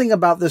 there's something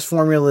about this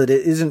formula that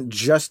isn't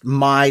just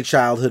my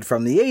childhood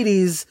from the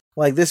 80s.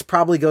 Like, this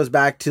probably goes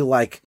back to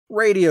like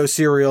radio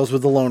serials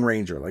with the Lone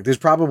Ranger. Like, there's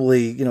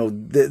probably,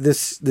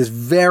 this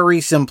very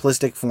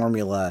simplistic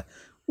formula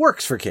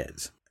works for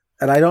kids.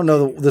 And I don't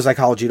know the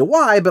psychology to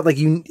why, but like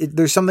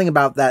there's something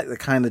about that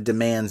kind of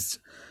demands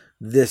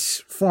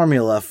this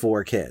formula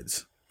for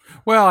kids.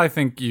 Well, I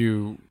think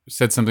you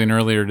said something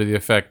earlier to the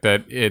effect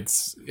that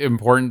it's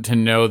important to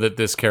know that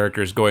this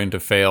character is going to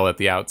fail at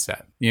the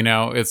outset.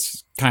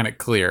 It's kind of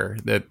clear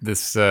that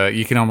this,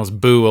 you can almost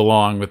boo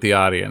along with the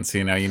audience.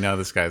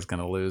 This guy's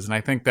going to lose. And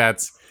I think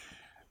that's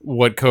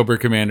what Cobra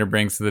Commander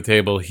brings to the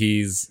table.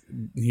 He's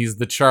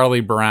the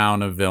Charlie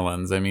Brown of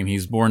villains. I mean,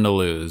 he's born to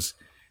lose.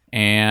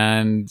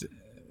 And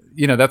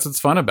that's what's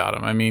fun about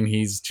him. I mean,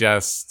 he's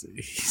just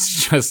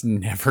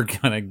never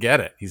going to get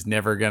it. He's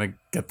never going to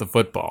get the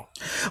football.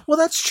 Well,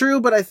 that's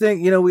true. But I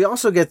think, we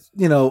also get,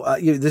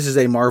 this is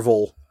a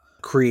Marvel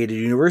created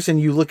universe, and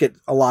you look at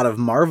a lot of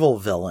Marvel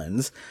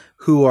villains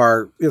who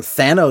are,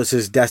 Thanos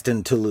is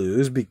destined to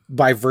lose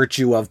by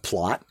virtue of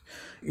plot.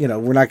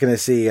 We're not going to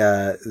see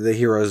the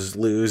heroes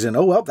lose and,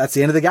 oh, well, that's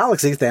the end of the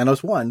galaxy.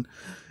 Thanos won.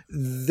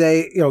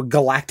 They,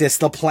 Galactus,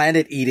 the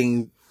planet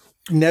eating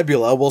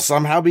Nebula, will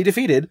somehow be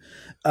defeated.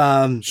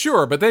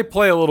 Sure, but they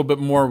play a little bit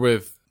more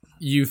with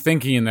you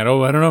thinking that,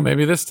 I don't know,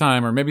 maybe this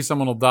time, or maybe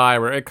someone will die,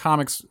 where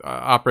comics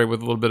operate with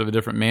a little bit of a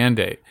different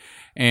mandate.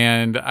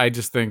 And I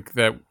just think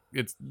that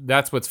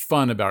that's what's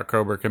fun about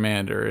Cobra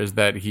Commander, is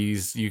that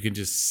you can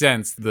just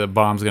sense the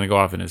bomb's going to go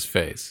off in his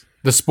face.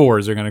 The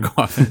spores are going to go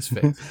off in his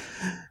face.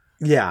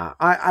 Yeah,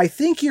 I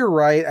think you're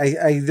right.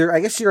 I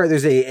guess you're right.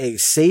 There's a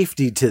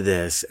safety to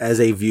this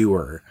as a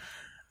viewer,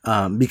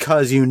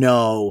 because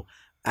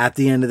at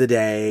the end of the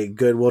day,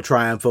 good will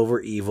triumph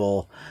over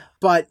evil.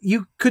 But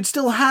you could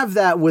still have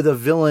that with a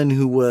villain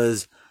who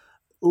was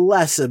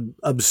less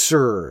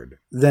absurd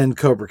than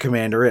Cobra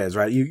Commander is,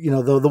 right?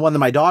 The one that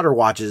my daughter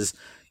watches,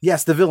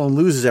 yes, the villain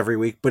loses every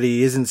week, but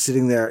he isn't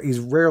sitting there. He's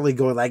rarely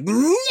going like,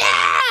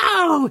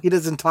 no! He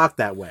doesn't talk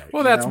that way.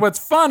 Well, that's what's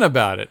fun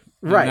about it.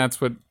 Right. And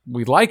that's what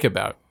we like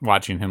about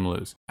watching him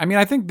lose. I mean,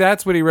 I think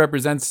that's what he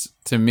represents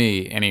to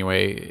me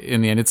anyway,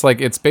 in the end.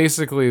 It's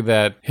basically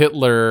that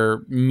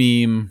Hitler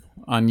meme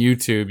on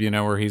YouTube,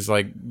 where he's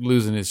like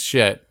losing his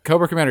shit.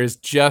 Cobra Commander is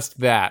just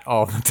that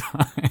all the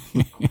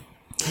time.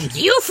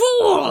 You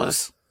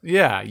fools!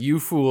 Yeah, you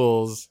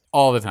fools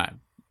all the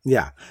time.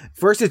 Yeah.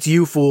 First it's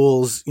you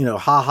fools,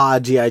 haha,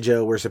 G.I.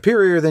 Joe, we're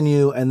superior than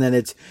you. And then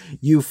it's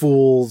you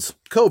fools,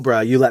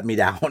 Cobra, you let me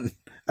down.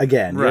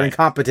 Again, right. Your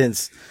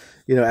incompetence,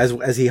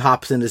 as he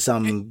hops into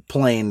some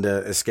plane to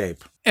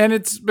escape. And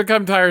it's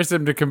become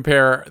tiresome to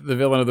compare the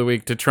villain of the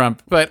week to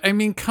Trump. But I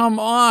mean, come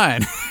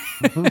on.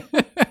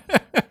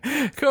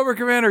 Cobra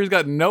Commander, he's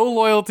got no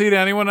loyalty to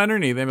anyone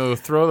underneath him. He'll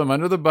throw them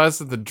under the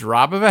bus at the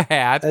drop of a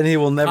hat. And he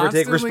will never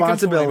take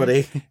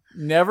responsibility.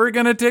 Never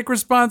going to take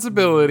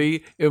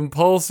responsibility.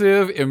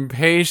 Impulsive,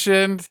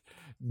 impatient,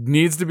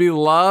 needs to be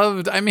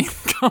loved. I mean,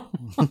 come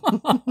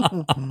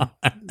on.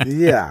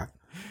 Yeah.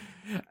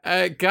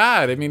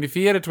 God, I mean, if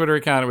he had a Twitter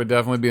account, it would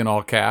definitely be in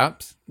all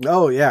caps.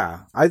 Oh, yeah.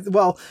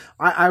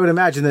 I would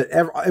imagine that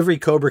every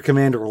Cobra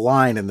Commander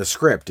line in the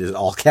script is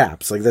all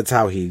caps. Like, that's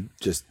how he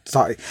just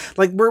saw it.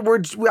 Like,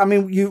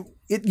 you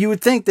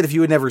would think that if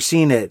you had never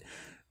seen it,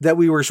 that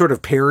we were sort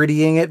of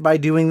parodying it by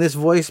doing this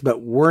voice,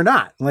 but we're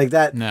not. Like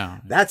that. No.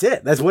 That's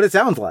it. That's what it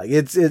sounds like.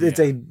 It's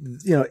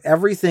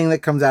everything that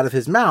comes out of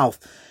his mouth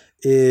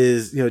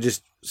is,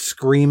 just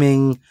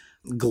screaming,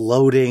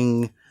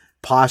 gloating,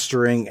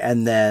 posturing,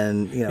 and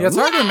then it's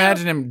hard to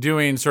imagine him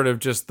doing sort of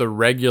just the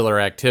regular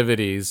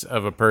activities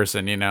of a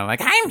person, like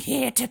I'm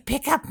here to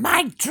pick up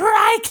my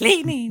dry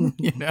cleaning.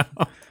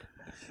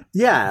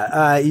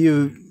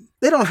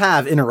 They don't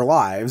have inner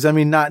lives. I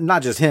mean,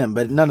 not just him,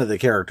 but none of the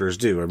characters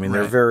do. I mean,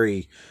 they're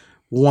very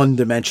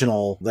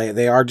one-dimensional.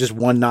 They are just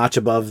one notch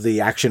above the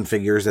action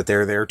figures that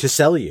they're there to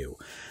sell you.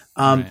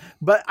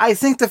 But I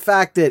think the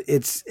fact that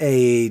it's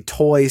a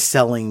toy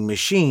selling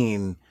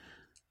machine,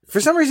 for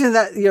some reason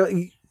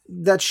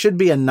that should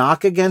be a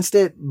knock against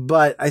it,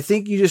 but I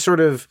think you just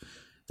sort of,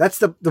 that's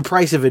the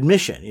price of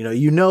admission.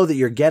 That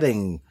you're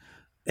getting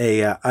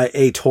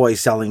a toy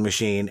selling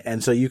machine.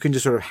 And so you can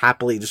just sort of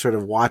happily just sort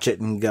of watch it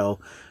and go,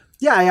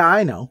 yeah,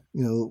 I know,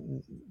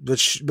 but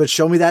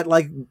show me that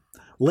like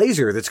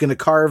laser that's going to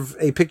carve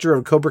a picture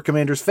of Cobra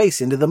Commander's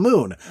face into the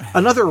moon.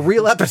 Another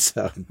real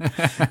episode.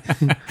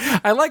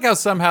 I like how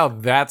somehow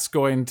that's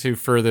going to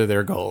further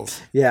their goals.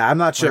 Yeah, I'm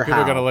not sure how.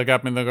 People are going to look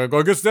up and they'll go,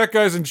 I guess that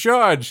guy's in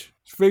charge.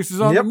 His face is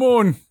on the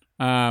moon.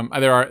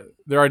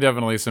 There are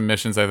definitely some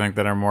missions, I think,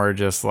 that are more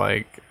just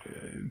like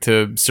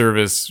to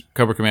service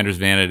Cobra Commander's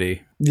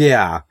vanity.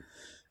 Yeah.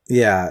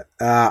 Yeah.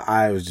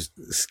 I was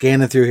just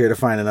scanning through here to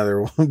find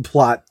another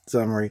plot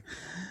summary.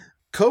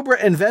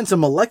 Cobra invents a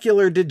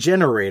molecular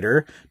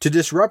degenerator to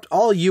disrupt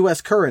all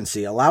U.S.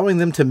 currency, allowing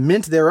them to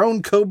mint their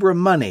own Cobra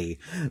money.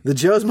 The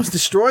Joes must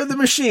destroy the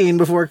machine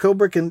before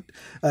Cobra can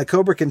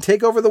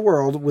take over the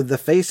world with the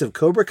face of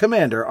Cobra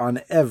Commander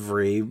on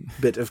every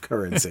bit of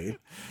currency.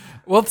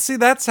 Well, see,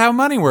 that's how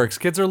money works.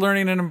 Kids are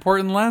learning an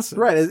important lesson.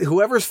 Right.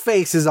 Whoever's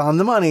face is on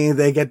the money,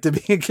 they get to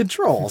be in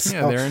control. So.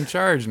 Yeah, they're in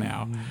charge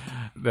now.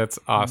 That's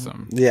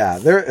awesome. Yeah,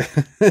 they're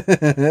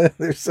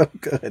so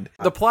good.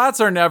 The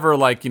plots are never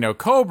like,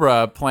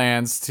 Cobra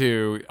plans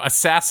to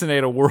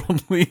assassinate a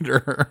world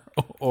leader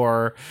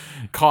or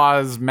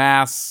cause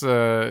mass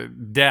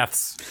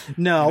deaths.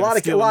 No, a lot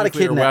of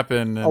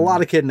kidnapping. A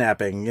lot of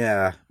kidnapping.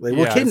 Yeah,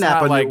 kidnap. It's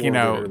not like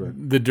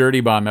the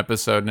Dirty Bomb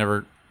episode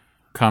never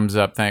comes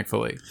up,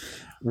 thankfully.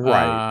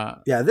 Right.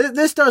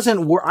 This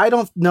doesn't work. I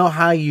don't know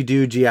how you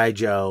do G.I.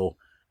 Joe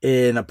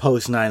in a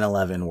post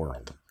 9/11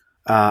 world.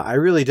 I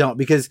really don't,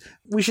 because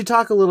we should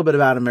talk a little bit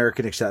about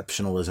American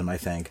exceptionalism, I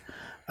think.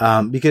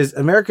 Because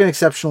American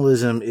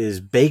exceptionalism is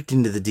baked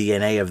into the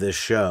DNA of this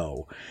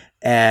show.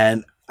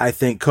 And I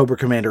think Cobra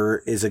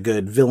Commander is a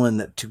good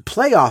villain to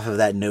play off of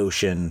that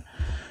notion,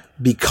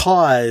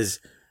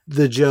 because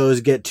the Joes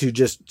get to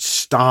just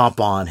stomp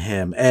on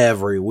him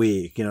every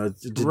week, to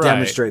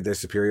demonstrate their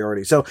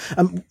superiority. So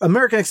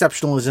American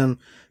exceptionalism,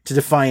 to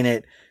define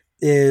it,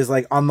 is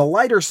like on the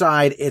lighter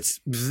side, it's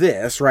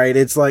this, right?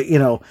 It's like,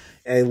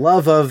 a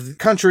love of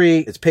country,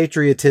 it's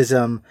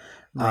patriotism.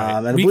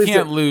 Right. And we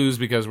can't lose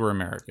because we're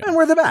American. And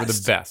we're the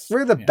best.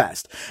 We're the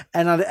best.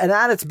 And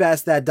at its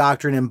best, that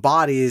doctrine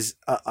embodies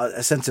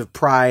a sense of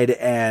pride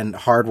and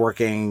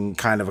hardworking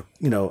kind of,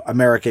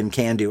 American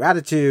can-do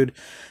attitude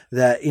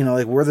that,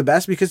 like we're the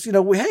best because,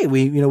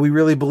 we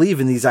really believe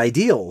in these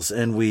ideals,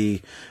 and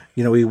we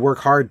work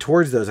hard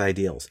towards those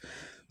ideals.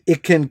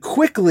 It can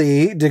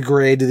quickly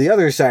degrade to the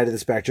other side of the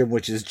spectrum,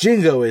 which is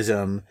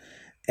jingoism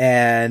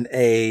and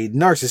a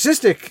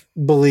narcissistic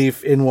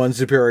belief in one's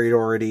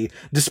superiority,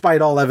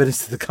 despite all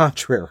evidence to the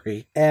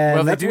contrary.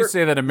 And they do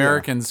say that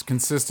Americans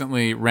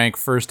consistently rank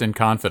first in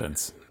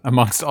confidence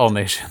amongst all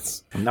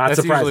nations.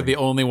 That's usually the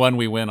only one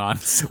we win on.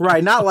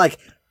 Right, not like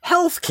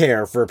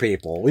healthcare for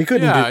people. We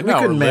couldn't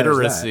couldn't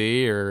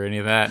literacy or any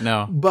of that.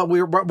 No, but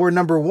we're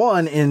number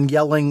one in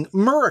yelling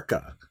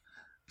 "America."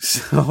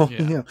 So,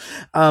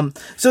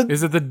 so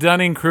is it the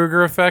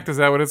Dunning-Kruger effect? Is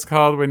that what it's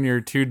called when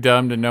you're too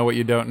dumb to know what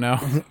you don't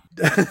know?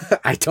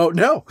 I don't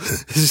know.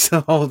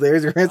 So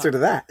there's your answer to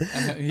that.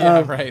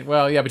 Right.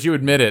 Well, yeah, but you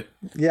admit it.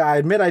 Yeah, I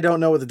admit I don't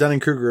know what the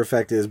Dunning-Kruger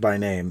effect is by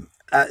name.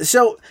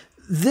 So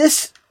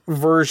this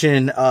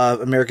version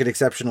of American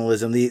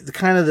exceptionalism, the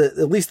kind of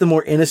at least the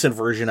more innocent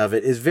version of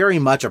it, is very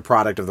much a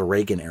product of the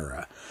Reagan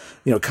era.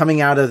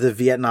 Coming out of the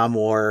Vietnam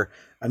War,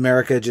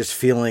 America just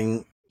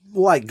feeling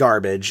like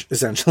garbage,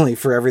 essentially,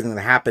 for everything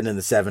that happened in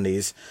the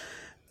 70s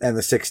and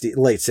the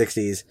late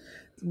 60s.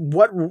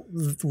 What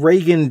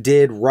Reagan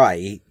did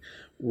right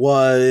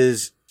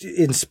was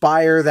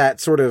inspire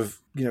that sort of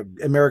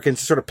Americans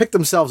sort of pick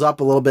themselves up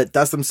a little bit,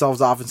 dust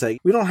themselves off and say,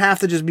 we don't have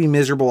to just be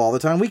miserable all the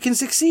time. We can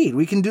succeed.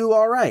 We can do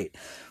all right.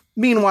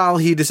 Meanwhile,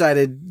 he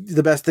decided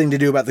the best thing to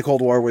do about the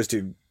Cold War was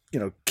to,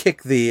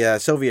 kick the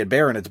Soviet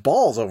bear in its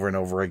balls over and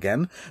over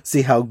again,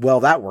 see how well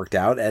that worked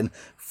out. And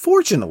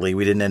fortunately,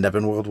 we didn't end up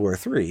in World War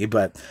III,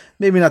 but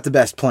maybe not the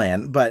best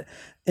plan. But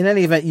in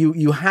any event,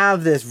 you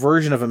have this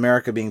version of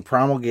America being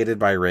promulgated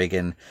by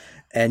Reagan,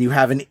 and you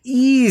have an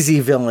easy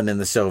villain in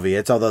the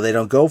Soviets, although they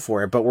don't go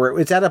for it. But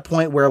it's at a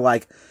point where,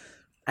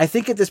 I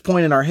think at this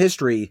point in our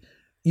history,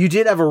 you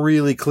did have a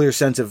really clearer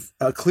sense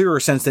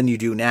than you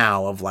do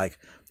now of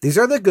these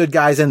are the good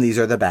guys and these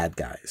are the bad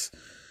guys.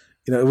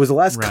 It was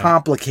less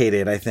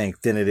complicated, I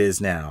think, than it is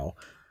now.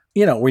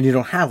 When you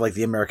don't have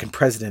the American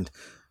president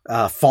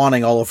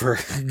fawning all over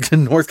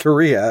North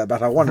Korea about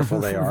how wonderful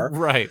they are.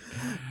 Right.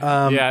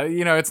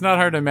 It's not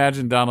hard to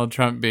imagine Donald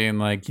Trump being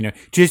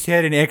just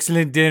had an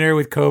excellent dinner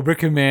with Cobra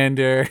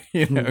Commander,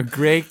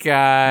 great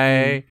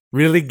guy,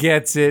 really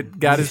gets it,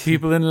 got his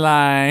people in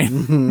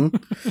line.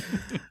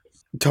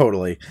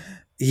 Totally.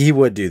 He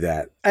would do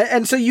that.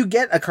 And so you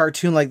get a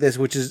cartoon like this,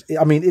 which is,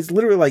 it's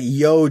literally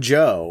Yo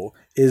Joe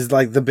is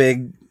the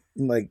big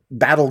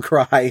battle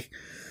cry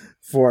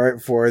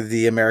for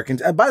the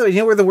Americans. By the way, you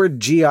know where the word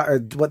GI, or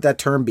what that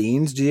term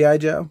means, G.I.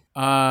 Joe?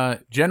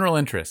 General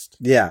interest.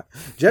 Yeah.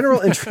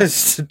 General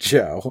interest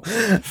Joe.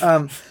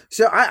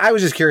 So I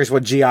was just curious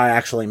what GI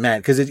actually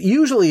meant, because it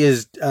usually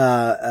is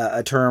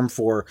a term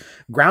for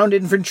ground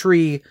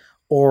infantry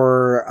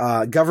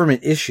or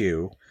government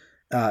issue.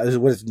 Is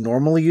what it's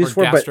normally used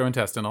for.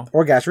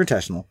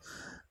 Gastrointestinal.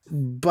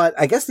 But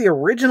I guess the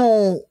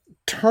original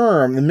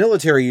term, the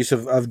military use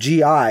of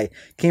GI,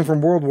 came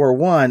from World War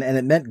I, and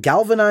it meant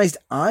galvanized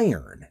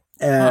iron.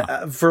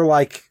 For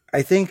I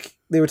think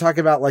they were talking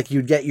about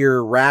you'd get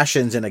your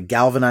rations in a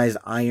galvanized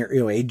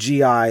iron, a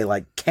GI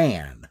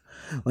can.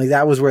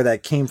 That was where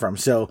that came from.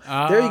 So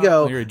there you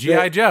go. You're a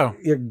GI Joe.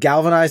 You're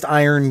galvanized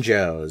iron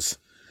Joes.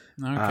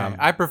 Okay.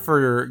 I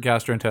prefer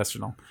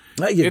gastrointestinal.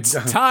 It's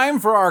time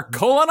for our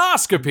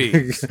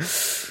colonoscopy.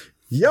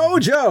 Yo,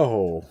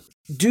 Joe.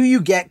 Do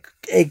you get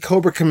a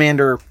Cobra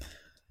Commander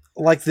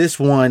like this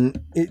one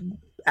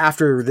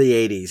after the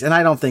 80s? And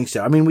I don't think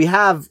so. We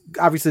have,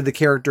 obviously, the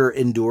character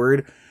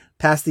endured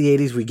past the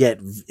 80s. We get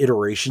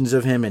iterations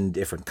of him in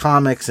different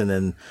comics and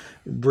then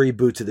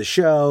reboots of the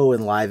show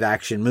and live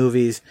action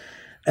movies.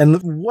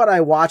 And what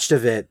I watched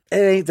of it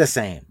ain't the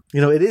same.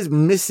 It is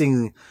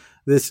missing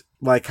this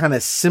kind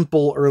of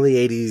simple early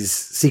 80s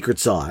secret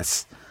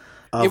sauce.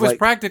 It was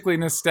practically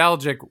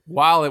nostalgic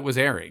while it was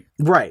airing.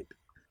 Right.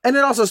 And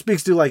it also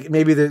speaks to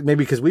maybe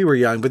because we were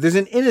young, but there's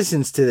an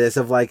innocence to this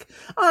of I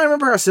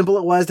remember how simple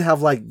it was to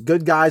have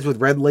good guys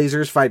with red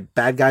lasers fight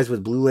bad guys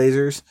with blue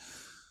lasers.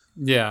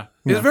 Yeah.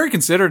 It was very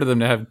considerate of them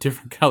to have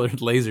different colored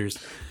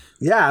lasers.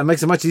 Yeah, it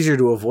makes it much easier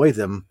to avoid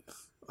them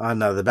on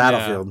the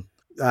battlefield.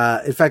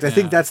 In fact, I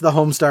think that's the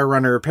Homestar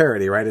Runner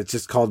parody, right? It's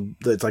just called,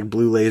 it's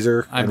blue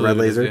laser and red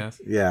laser. Yes.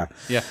 Yeah.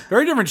 Yeah.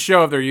 Very different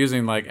show if they're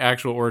using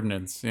actual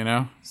ordnance,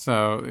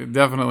 So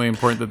definitely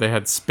important that they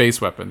had space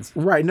weapons.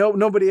 Right.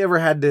 Nobody ever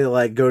had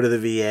to go to the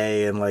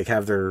VA and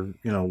have their,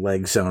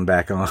 legs sewn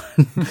back on.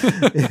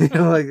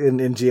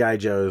 In G.I.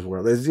 Joe's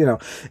world. There's,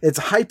 it's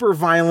hyper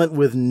violent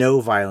with no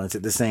violence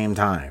at the same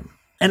time.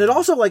 And it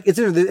also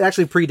it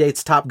actually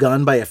predates Top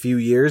Gun by a few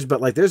years,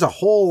 but there's a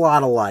whole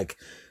lot of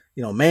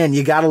man,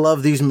 you gotta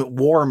love these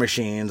war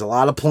machines. A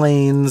lot of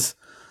planes.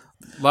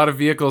 A lot of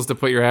vehicles to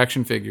put your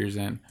action figures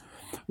in.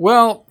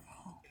 Well,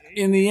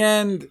 in the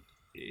end,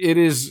 it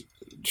is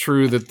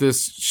true that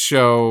this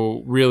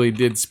show really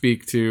did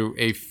speak to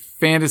a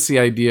fantasy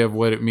idea of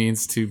what it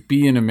means to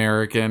be an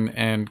American,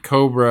 and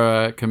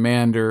Cobra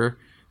Commander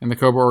and the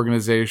Cobra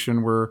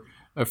organization were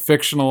a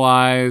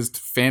fictionalized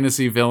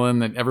fantasy villain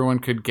that everyone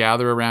could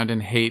gather around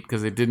and hate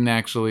because it didn't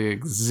actually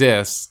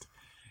exist.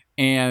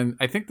 And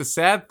I think the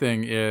sad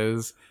thing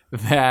is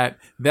that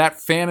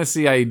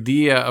fantasy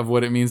idea of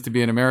what it means to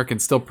be an American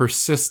still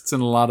persists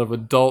in a lot of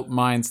adult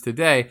minds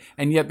today.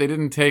 And yet they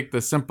didn't take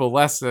the simple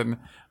lesson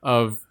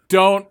of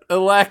don't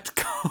elect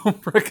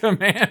Cobra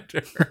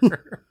Commander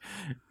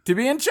to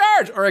be in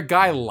charge, or a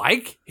guy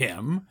like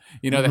him,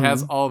 that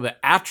has all the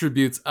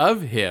attributes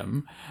of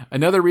him.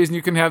 Another reason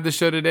you can have this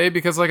show today,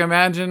 because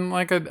imagine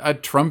a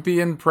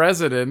Trumpian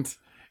president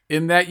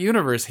in that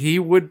universe. He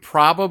would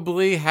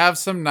probably have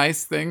some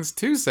nice things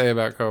to say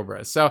about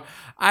Cobra. So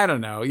I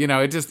don't know,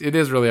 it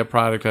is really a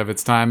product of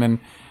its time. And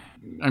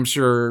I'm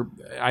sure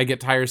I get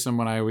tiresome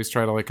when I always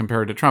try to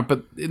compare it to Trump.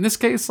 But in this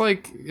case,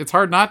 it's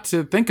hard not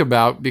to think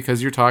about,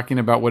 because you're talking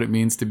about what it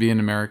means to be an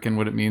American,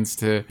 what it means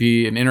to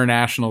be an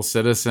international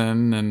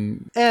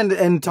citizen.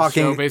 And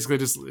talking, the show basically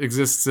just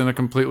exists in a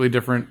completely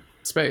different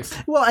space.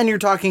 Well, and you're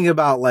talking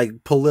about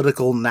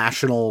political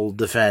national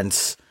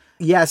defense.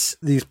 Yes,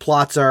 these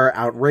plots are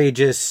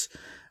outrageous,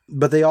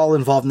 but they all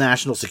involve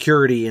national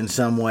security in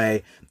some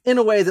way, in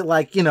a way that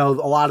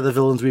a lot of the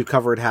villains we've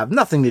covered have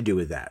nothing to do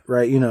with that,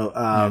 right?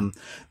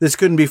 This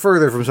couldn't be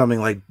further from something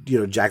like,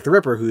 Jack the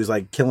Ripper, who's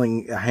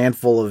killing a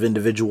handful of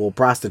individual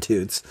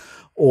prostitutes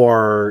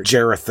or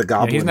Jareth the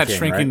Goblin he's not King,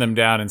 shrinking right? them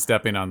down and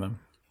stepping on them.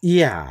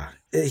 Yeah.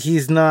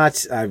 He's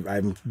not.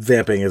 I'm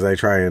vamping as I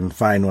try and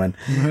find one.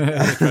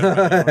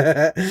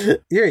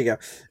 Here you go.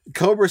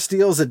 Cobra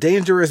steals a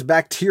dangerous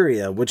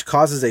bacteria, which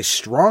causes a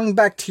strong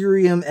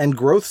bacterium and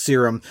growth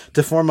serum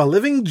to form a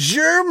living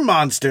germ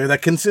monster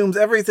that consumes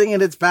everything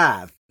in its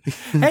path.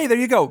 Hey, there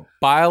you go.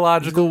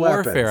 Biological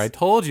Weapons. warfare. I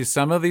told you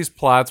some of these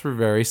plots were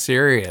very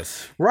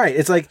serious. Right.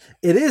 It's like,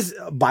 it is,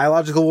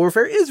 biological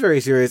warfare is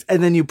very serious.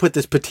 And then you put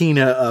this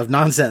patina of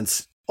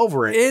nonsense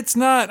over it. It's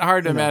not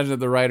hard to imagine that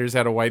the writers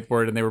had a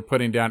whiteboard and they were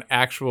putting down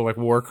actual like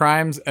war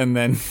crimes and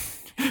then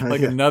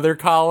like another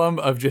column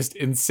of just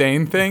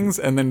insane things,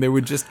 and then they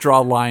would just draw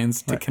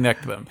lines to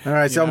connect them. All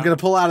right, so I'm going to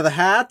pull out of the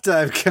hat.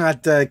 I've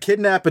got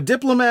kidnap a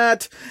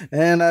diplomat,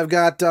 and I've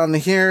got on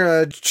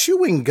here a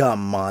chewing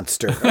gum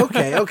monster.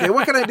 Okay,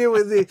 what can I do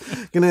with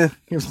the? Gonna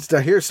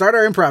start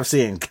our improv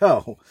scene.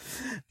 Go.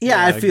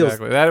 Yeah, I feel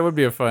exactly. That would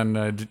be a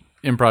fun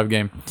improv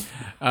game.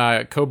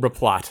 Cobra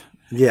plot.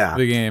 Yeah.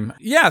 The game.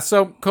 Yeah,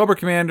 so Cobra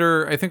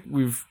Commander, I think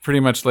we've pretty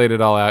much laid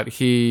it all out.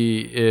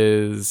 He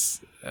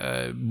is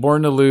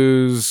born to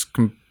lose,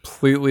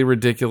 completely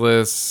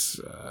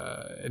ridiculous,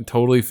 and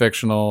totally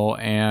fictional.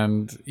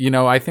 And,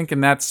 I think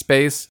in that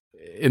space,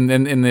 in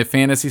the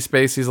fantasy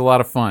space, he's a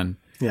lot of fun.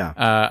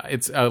 Yeah.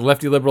 It's a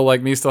lefty liberal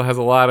like me still has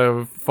a lot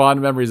of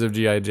fond memories of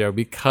G.I. Joe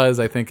because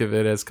I think of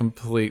it as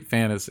complete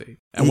fantasy.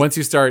 And once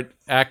you start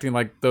acting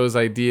like those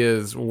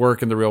ideas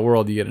work in the real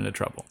world, you get into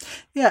trouble.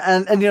 Yeah,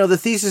 and the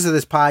thesis of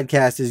this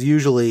podcast is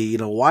usually,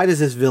 why does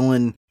this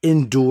villain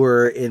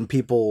endure in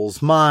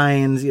people's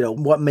minds?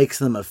 What makes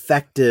them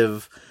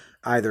effective,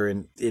 either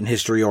in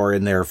history or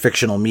in their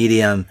fictional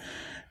medium.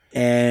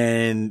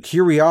 And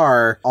here we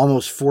are,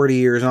 almost 40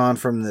 years on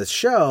from this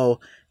show,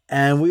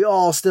 and we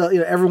all still,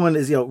 everyone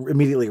is,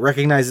 immediately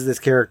recognizes this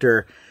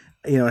character,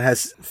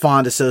 has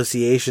fond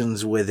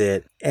associations with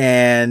it.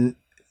 And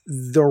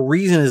the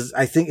reason is,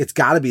 I think it's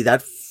got to be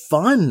that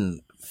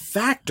fun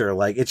factor.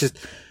 Like, it's just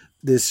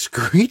this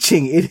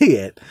screeching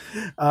idiot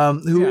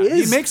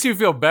he makes you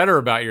feel better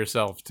about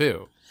yourself,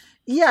 too.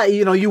 Yeah,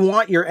 you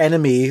want your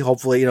enemy,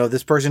 hopefully,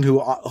 this person who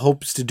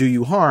hopes to do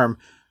you harm,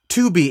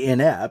 to be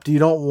inept. You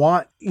don't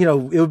want, it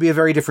would be a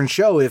very different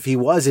show if he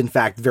was, in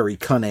fact, very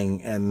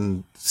cunning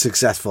and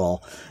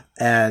successful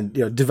and,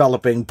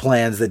 developing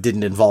plans that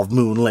didn't involve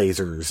moon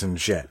lasers and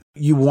shit.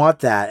 You want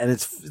that. And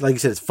it's, like you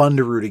said, it's fun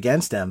to root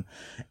against him.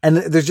 And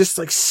there's just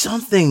like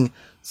something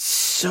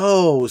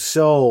so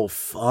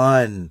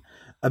fun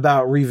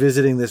about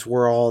revisiting this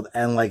world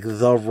and like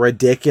the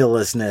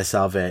ridiculousness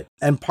of it.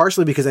 And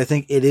partially because I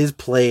think it is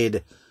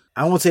played,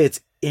 I won't say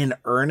it's in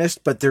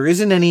earnest, but there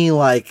isn't any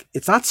like,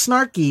 it's not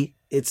snarky.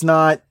 It's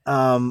not,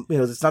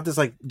 it's not this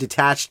like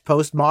detached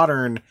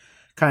postmodern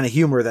kind of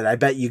humor that I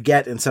bet you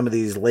get in some of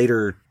these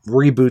later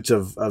reboots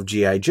of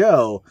G.I.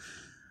 Joe.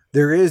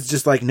 There is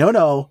just like,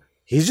 no,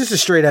 he's just a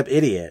straight up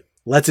idiot.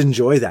 Let's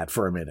enjoy that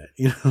for a minute.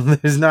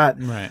 There's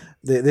not, right.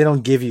 They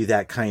don't give you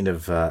that kind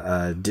of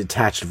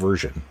detached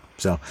version.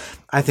 So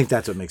I think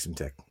that's what makes him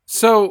tick.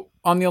 So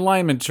on the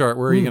alignment chart,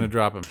 where are you going to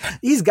drop him?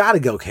 He's got to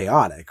go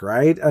chaotic,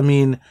 right? I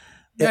mean,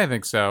 yeah, I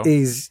think so.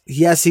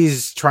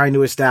 He's trying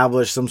to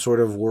establish some sort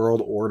of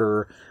world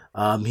order.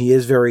 He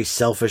is very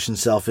selfish and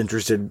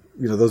self-interested.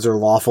 Those are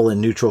lawful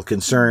and neutral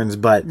concerns,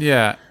 but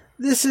yeah,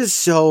 this is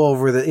so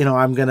over the,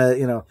 I'm going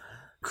to,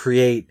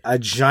 create a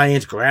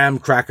giant graham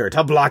cracker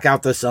to block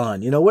out the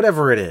sun,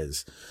 whatever it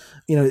is.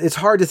 It's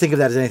hard to think of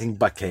that as anything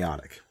but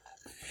chaotic.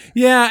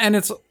 Yeah, and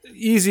it's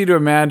easy to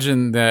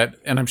imagine that,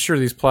 and I'm sure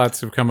these plots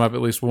have come up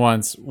at least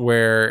once,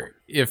 where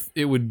if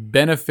it would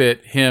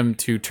benefit him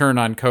to turn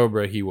on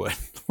Cobra, he would.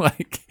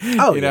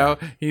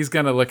 He's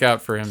going to look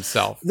out for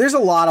himself. There's a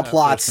lot of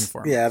plots.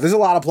 Yeah, there's a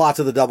lot of plots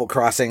of the double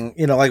crossing.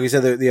 Like we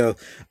said,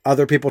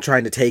 other people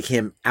trying to take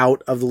him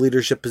out of the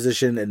leadership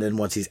position, and then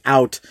once he's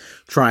out,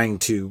 trying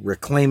to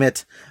reclaim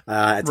it.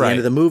 At the end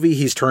of the movie,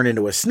 he's turned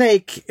into a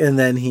snake, and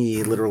then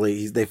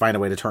they find a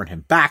way to turn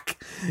him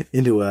back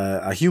into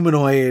a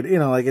humanoid.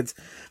 It's.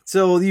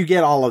 So you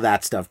get all of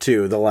that stuff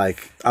too, the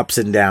like ups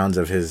and downs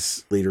of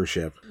his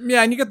leadership.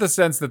 Yeah, and you get the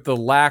sense that the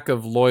lack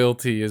of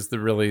loyalty is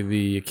really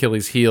the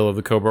Achilles heel of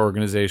the Cobra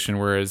organization,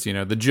 whereas,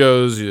 the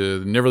Joes,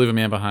 you never leave a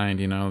man behind,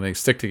 they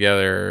stick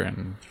together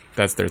and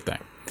that's their thing.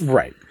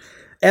 Right.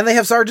 And they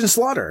have Sergeant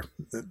Slaughter.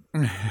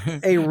 We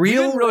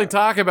didn't really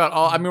talk about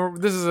all. I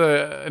mean, this is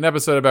an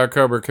episode about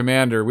Cobra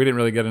Commander. We didn't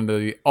really get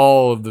into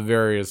all of the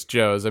various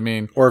Joes. I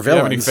mean, or villains. Do you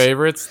have any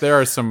favorites? There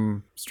are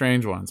some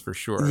strange ones for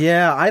sure.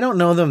 Yeah, I don't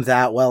know them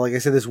that well. Like I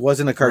said, this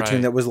wasn't a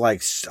cartoon that was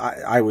like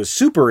I was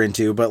super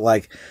into, but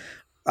like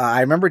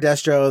I remember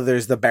Destro.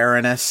 There's the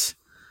Baroness.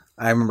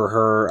 I remember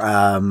her.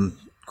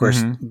 Of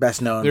course,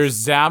 best known.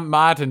 There's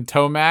Zamat and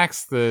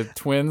Tomax, the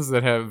twins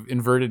that have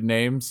inverted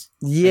names.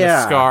 Yeah,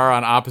 and a scar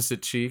on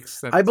opposite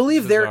cheeks. That's I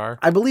believe bizarre.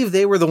 I believe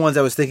they were the ones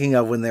I was thinking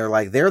of when they're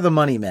like they're the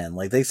money men.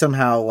 Like they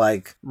somehow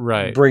like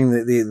bring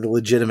the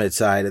legitimate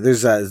side.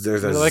 There's a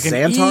like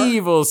Xantar? an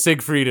evil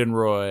Siegfried and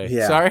Roy.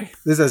 Yeah. Sorry,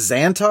 there's a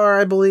Xantar,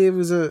 I believe,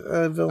 is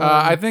a villain.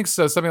 I think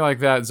so, something like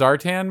that.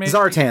 Zartan, maybe.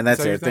 Zartan,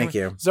 that's it. Thank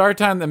you.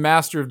 Zartan, the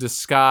master of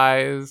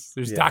disguise.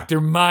 There's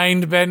Dr.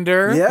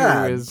 Mindbender,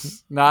 who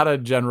is not a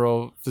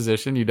general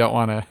physician. You don't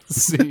want to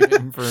see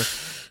him for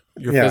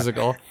your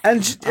physical.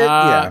 And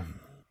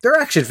they're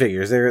action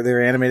figures.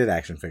 They're animated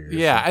action figures.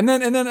 Yeah, and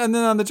then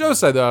on the Joe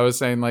side though, I was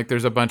saying like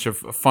there's a bunch of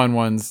fun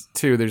ones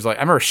too. There's like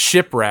I remember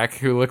Shipwreck,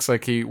 who looks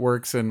like he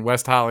works in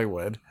West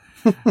Hollywood.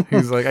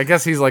 He's like, I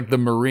guess he's like the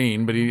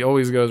Marine, but he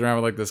always goes around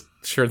with like this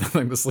shirt that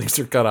like the sleeves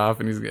are cut off,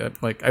 and he's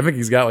got like I think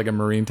he's got like a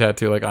Marine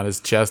tattoo like on his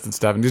chest and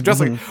stuff, and he's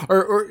dressed like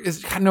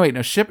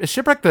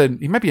Shipwreck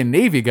he might be a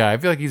Navy guy. I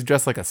feel like he's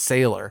dressed like a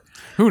sailor.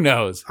 Who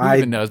knows? Who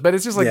even knows? But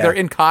it's just like they're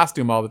in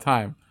costume all the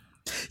time.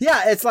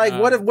 Yeah, it's like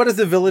what if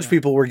the village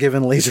people were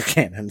given laser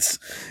cannons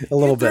a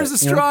little bit? There's a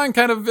strong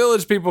kind of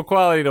village people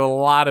quality to a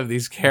lot of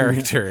these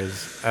characters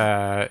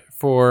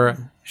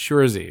for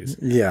surezies.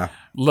 Yeah.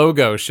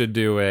 Logo should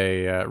do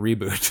a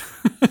reboot.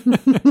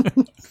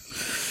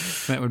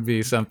 That would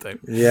be something.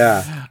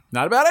 Yeah.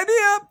 Not a bad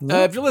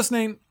idea. If you're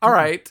listening, all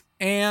right.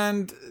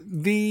 And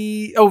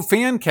the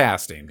fan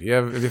casting.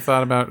 Have you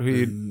thought about who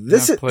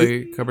you'd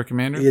play Cobra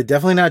Commander? Yeah,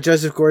 definitely not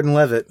Joseph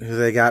Gordon-Levitt, who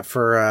they got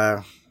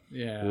for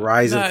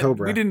Rise of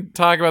Cobra. We didn't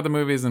talk about the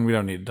movies, and we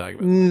don't need to talk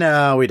about them.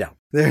 No, we don't.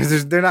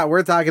 They're not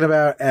worth talking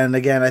about. And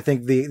again, I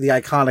think the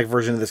iconic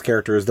version of this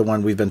character is the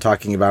one we've been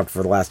talking about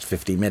for the last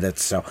 50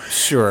 minutes. So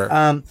sure.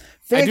 I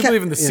do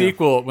believe in the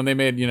sequel, when they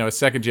made a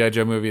second G.I.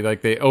 Joe movie,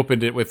 like they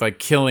opened it with like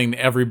killing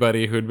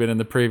everybody who'd been in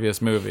the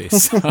previous movie.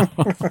 So.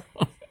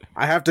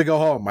 I have to go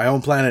home. My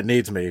own planet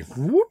needs me.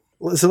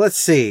 So let's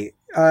see.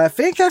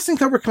 Fan casting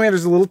Cobra Commander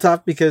is a little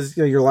tough because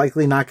you're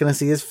likely not going to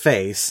see his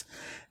face.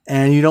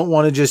 And you don't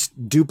want to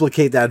just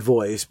duplicate that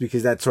voice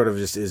because that sort of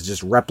is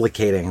just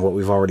replicating what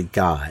we've already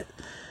got.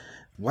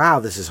 Wow,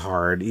 this is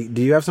hard.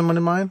 Do you have someone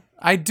in mind?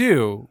 I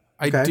do.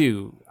 I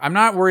do. I'm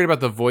not worried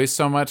about the voice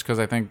so much because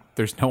I think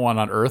there's no one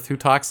on Earth who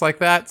talks like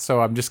that.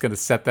 So I'm just going to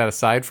set that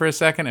aside for a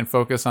second and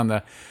focus on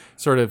the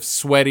sort of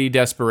sweaty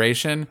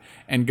desperation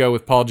and go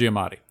with Paul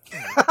Giamatti.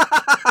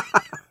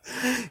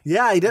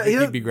 Yeah,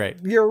 he'd be great.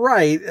 You're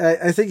right.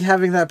 I think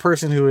having that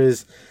person who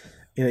is...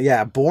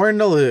 born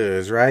to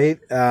lose, right?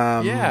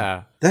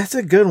 That's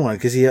a good one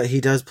because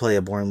he does play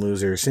a born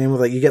loser. Same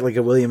with you get like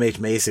a William H.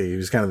 Macy,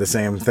 who's kind of the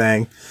same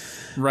thing,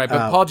 right?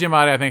 But Paul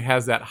Giamatti, I think,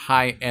 has that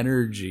high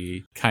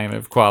energy kind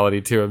of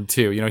quality to him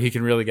too. He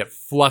can really get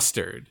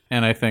flustered,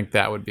 and I think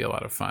that would be a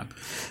lot of fun.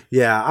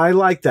 Yeah, I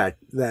like that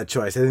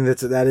choice. I think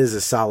that is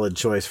a solid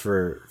choice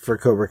for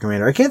Cobra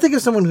Commander. I can't think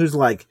of someone who's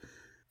like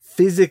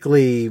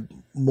physically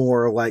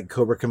more like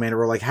Cobra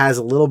Commander or like has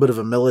a little bit of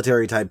a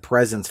military type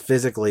presence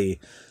physically.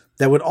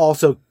 That would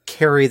also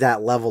carry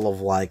that level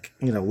of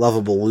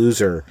lovable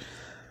loser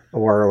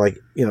or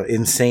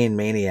insane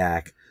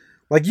maniac.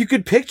 Like you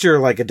could picture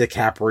like a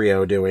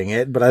DiCaprio doing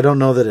it, but I don't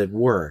know that it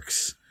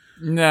works.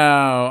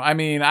 No, I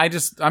mean,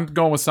 I'm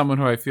going with someone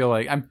who I feel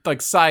like I'm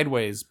like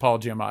sideways Paul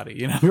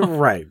Giamatti,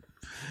 Right.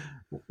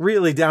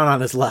 Really down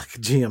on his luck,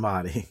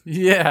 Giamatti.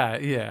 Yeah.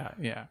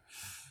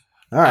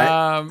 All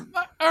right.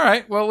 All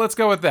right. Well, let's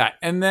go with that.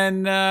 And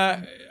then,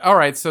 all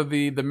right. So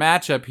the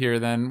matchup here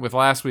then with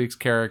last week's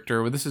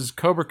character, this is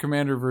Cobra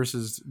Commander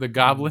versus the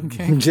Goblin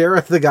King.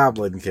 Jareth the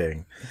Goblin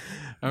King.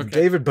 Okay.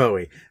 David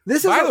Bowie.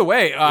 By the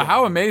way,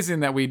 how amazing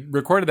that we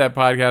recorded that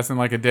podcast and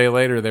like a day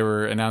later they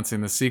were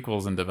announcing the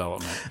sequels in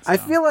development. So. I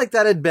feel like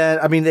that had been.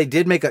 I mean, they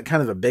did make a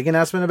kind of a big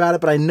announcement about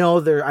it, but I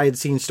know I had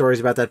seen stories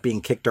about that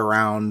being kicked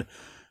around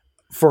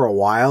for a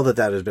while. That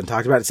has been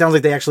talked about. It sounds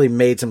like they actually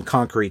made some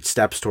concrete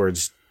steps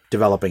towards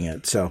developing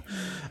it, so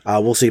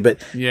we'll see. But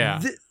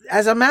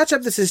as a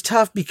matchup, this is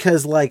tough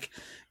because like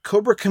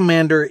Cobra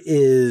Commander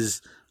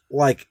is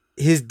like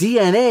his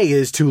DNA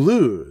is to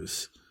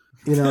lose,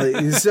 so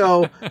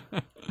so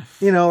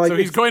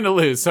he's going to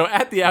lose. So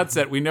at the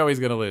outset, we know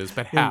he's going to lose,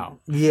 but how?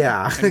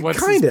 Yeah, and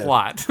what's his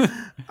plot?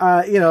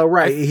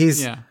 Right?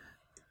 His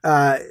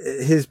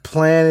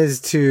plan is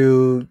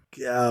to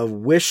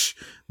wish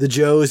the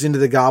Joes into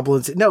the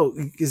goblins. No,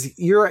 because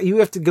you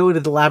have to go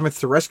into the labyrinth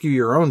to rescue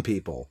your own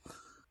people.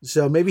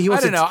 So maybe he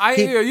wants. I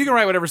don't know. You can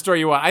write whatever story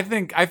you want.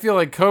 I feel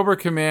like Cobra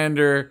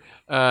Commander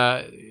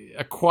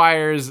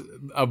acquires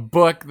a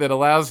book that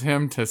allows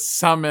him to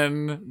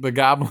summon the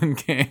Goblin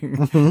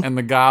King and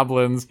the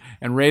goblins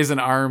and raise an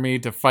army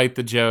to fight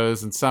the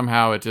Joes, and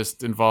somehow it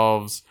just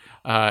involves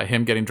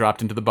him getting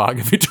dropped into the bog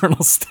of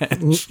eternal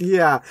stench.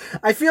 Yeah,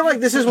 I feel like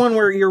this is one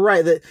where you're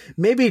right that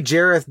maybe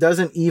Jareth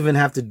doesn't even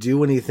have to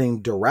do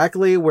anything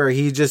directly, where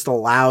he just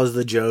allows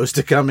the Joes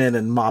to come in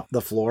and mop the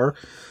floor.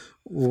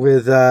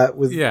 With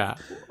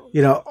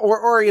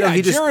or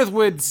he just Jareth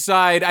would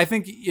side. I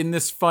think in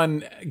this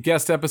fun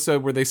guest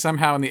episode where they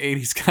somehow in the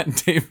 80s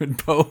got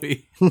David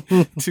Bowie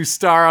to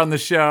star on the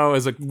show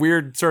as a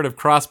weird sort of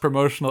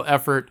cross-promotional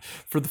effort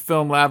for the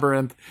film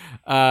Labyrinth,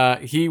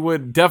 he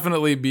would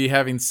definitely be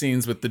having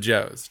scenes with the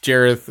Joes.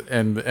 Jareth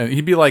and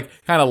he'd be like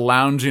kind of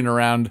lounging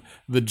around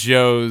the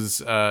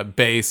Joes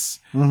base,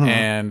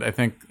 and I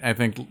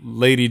think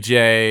Lady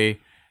J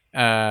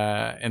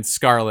and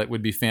Scarlet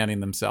would be fanning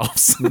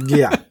themselves.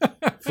 Yeah,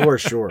 for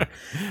sure.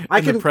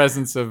 In the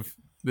presence of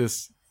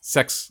this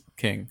sex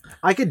king.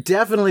 I could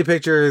definitely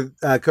picture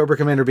Cobra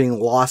Commander being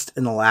lost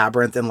in the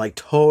labyrinth and like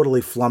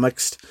totally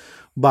flummoxed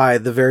by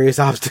the various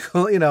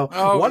obstacles.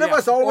 One of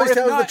us always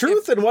tells the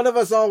truth and one of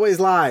us always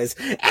lies.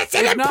 It's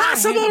an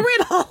impossible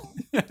riddle.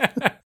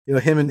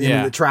 Him and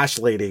the trash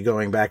lady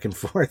going back and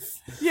forth.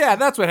 Yeah,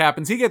 that's what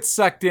happens. He gets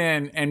sucked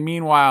in, and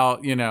meanwhile,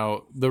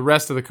 the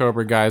rest of the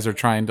Cobra guys are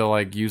trying to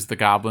like use the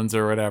goblins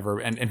or whatever,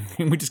 and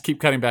we just keep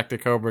cutting back to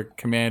Cobra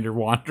Commander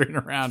wandering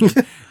around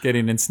and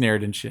getting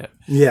ensnared and shit.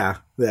 Yeah.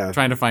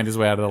 Trying to find his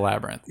way out of the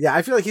labyrinth. Yeah,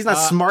 I feel like he's not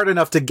smart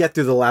enough to get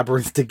through the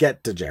labyrinth to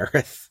get to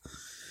Jareth.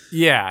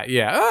 Yeah.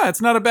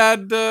 It's not a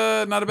bad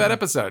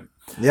episode.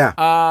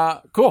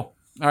 Yeah. Cool.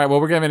 All right, well,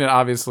 we're giving it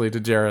obviously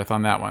to Jareth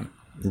on that one.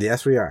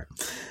 Yes, we are.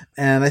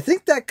 And I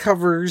think that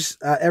covers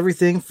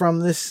everything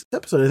from this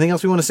episode. Anything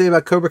else we want to say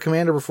about Cobra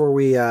Commander before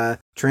we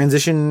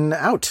transition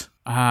out?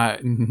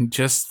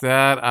 Just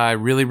that I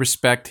really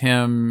respect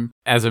him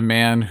as a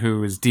man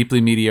who is deeply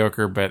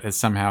mediocre, but has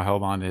somehow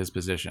held on to his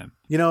position.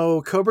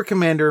 Cobra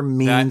Commander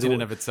means that in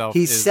and of itself.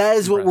 He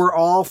says impressive. What we're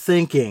all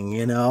thinking.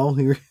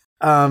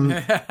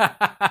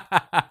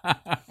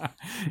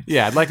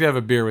 Yeah, I'd like to have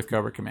a beer with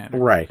Cobra Commander.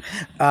 Right.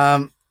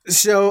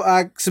 So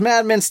some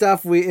admin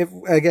stuff. We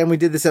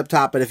did this up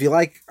top, but if you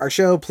like our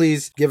show,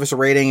 please give us a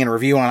rating and a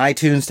review on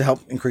iTunes to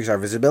help increase our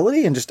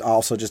visibility, and just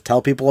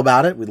tell people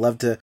about it. We'd love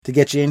to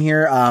get you in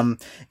here.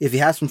 If you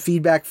have some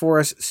feedback for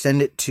us,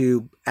 send it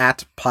to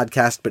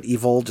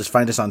 @podcastbutevil. Just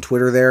find us on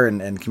Twitter there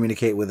and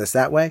communicate with us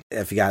that way.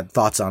 If you got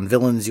thoughts on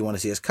villains you want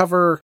to see us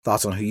cover,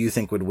 thoughts on who you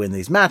think would win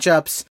these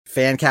matchups,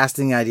 fan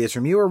casting ideas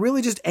from you, or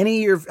really just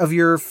any of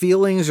your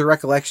feelings or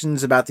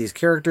recollections about these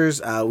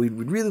characters,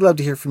 we'd really love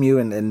to hear from you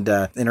and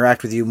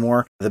interact with you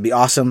more. That'd be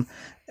awesome.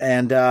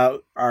 And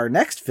our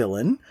next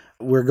villain,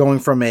 we're going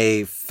from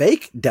a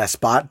fake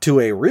despot to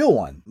a real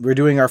one. We're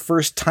doing our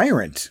first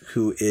tyrant,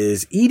 who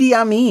is Idi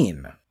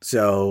Amin.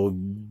 So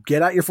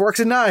get out your forks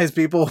and knives,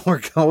 people.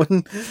 We're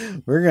going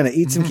to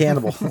eat some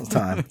cannibal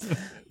time.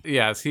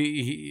 Yes,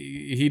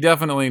 he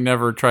definitely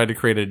never tried to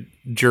create a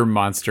germ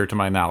monster to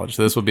my knowledge.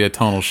 So this will be a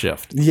tonal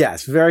shift.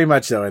 Yes, very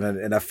much so. And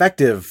an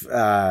effective,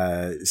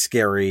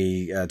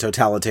 scary,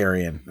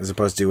 totalitarian as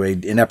opposed to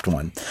an inept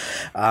one.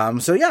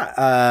 That's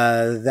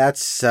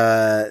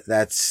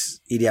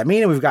Idi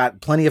Amin. And we've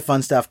got plenty of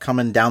fun stuff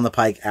coming down the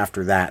pike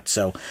after that.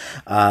 So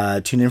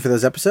tune in for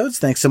those episodes.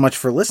 Thanks so much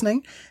for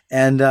listening.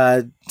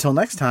 And till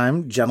next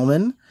time,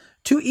 gentlemen,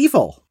 to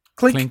evil.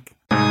 Clink. Clink.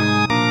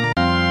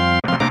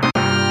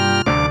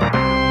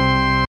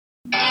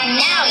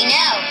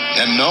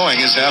 And knowing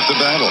is half the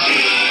battle.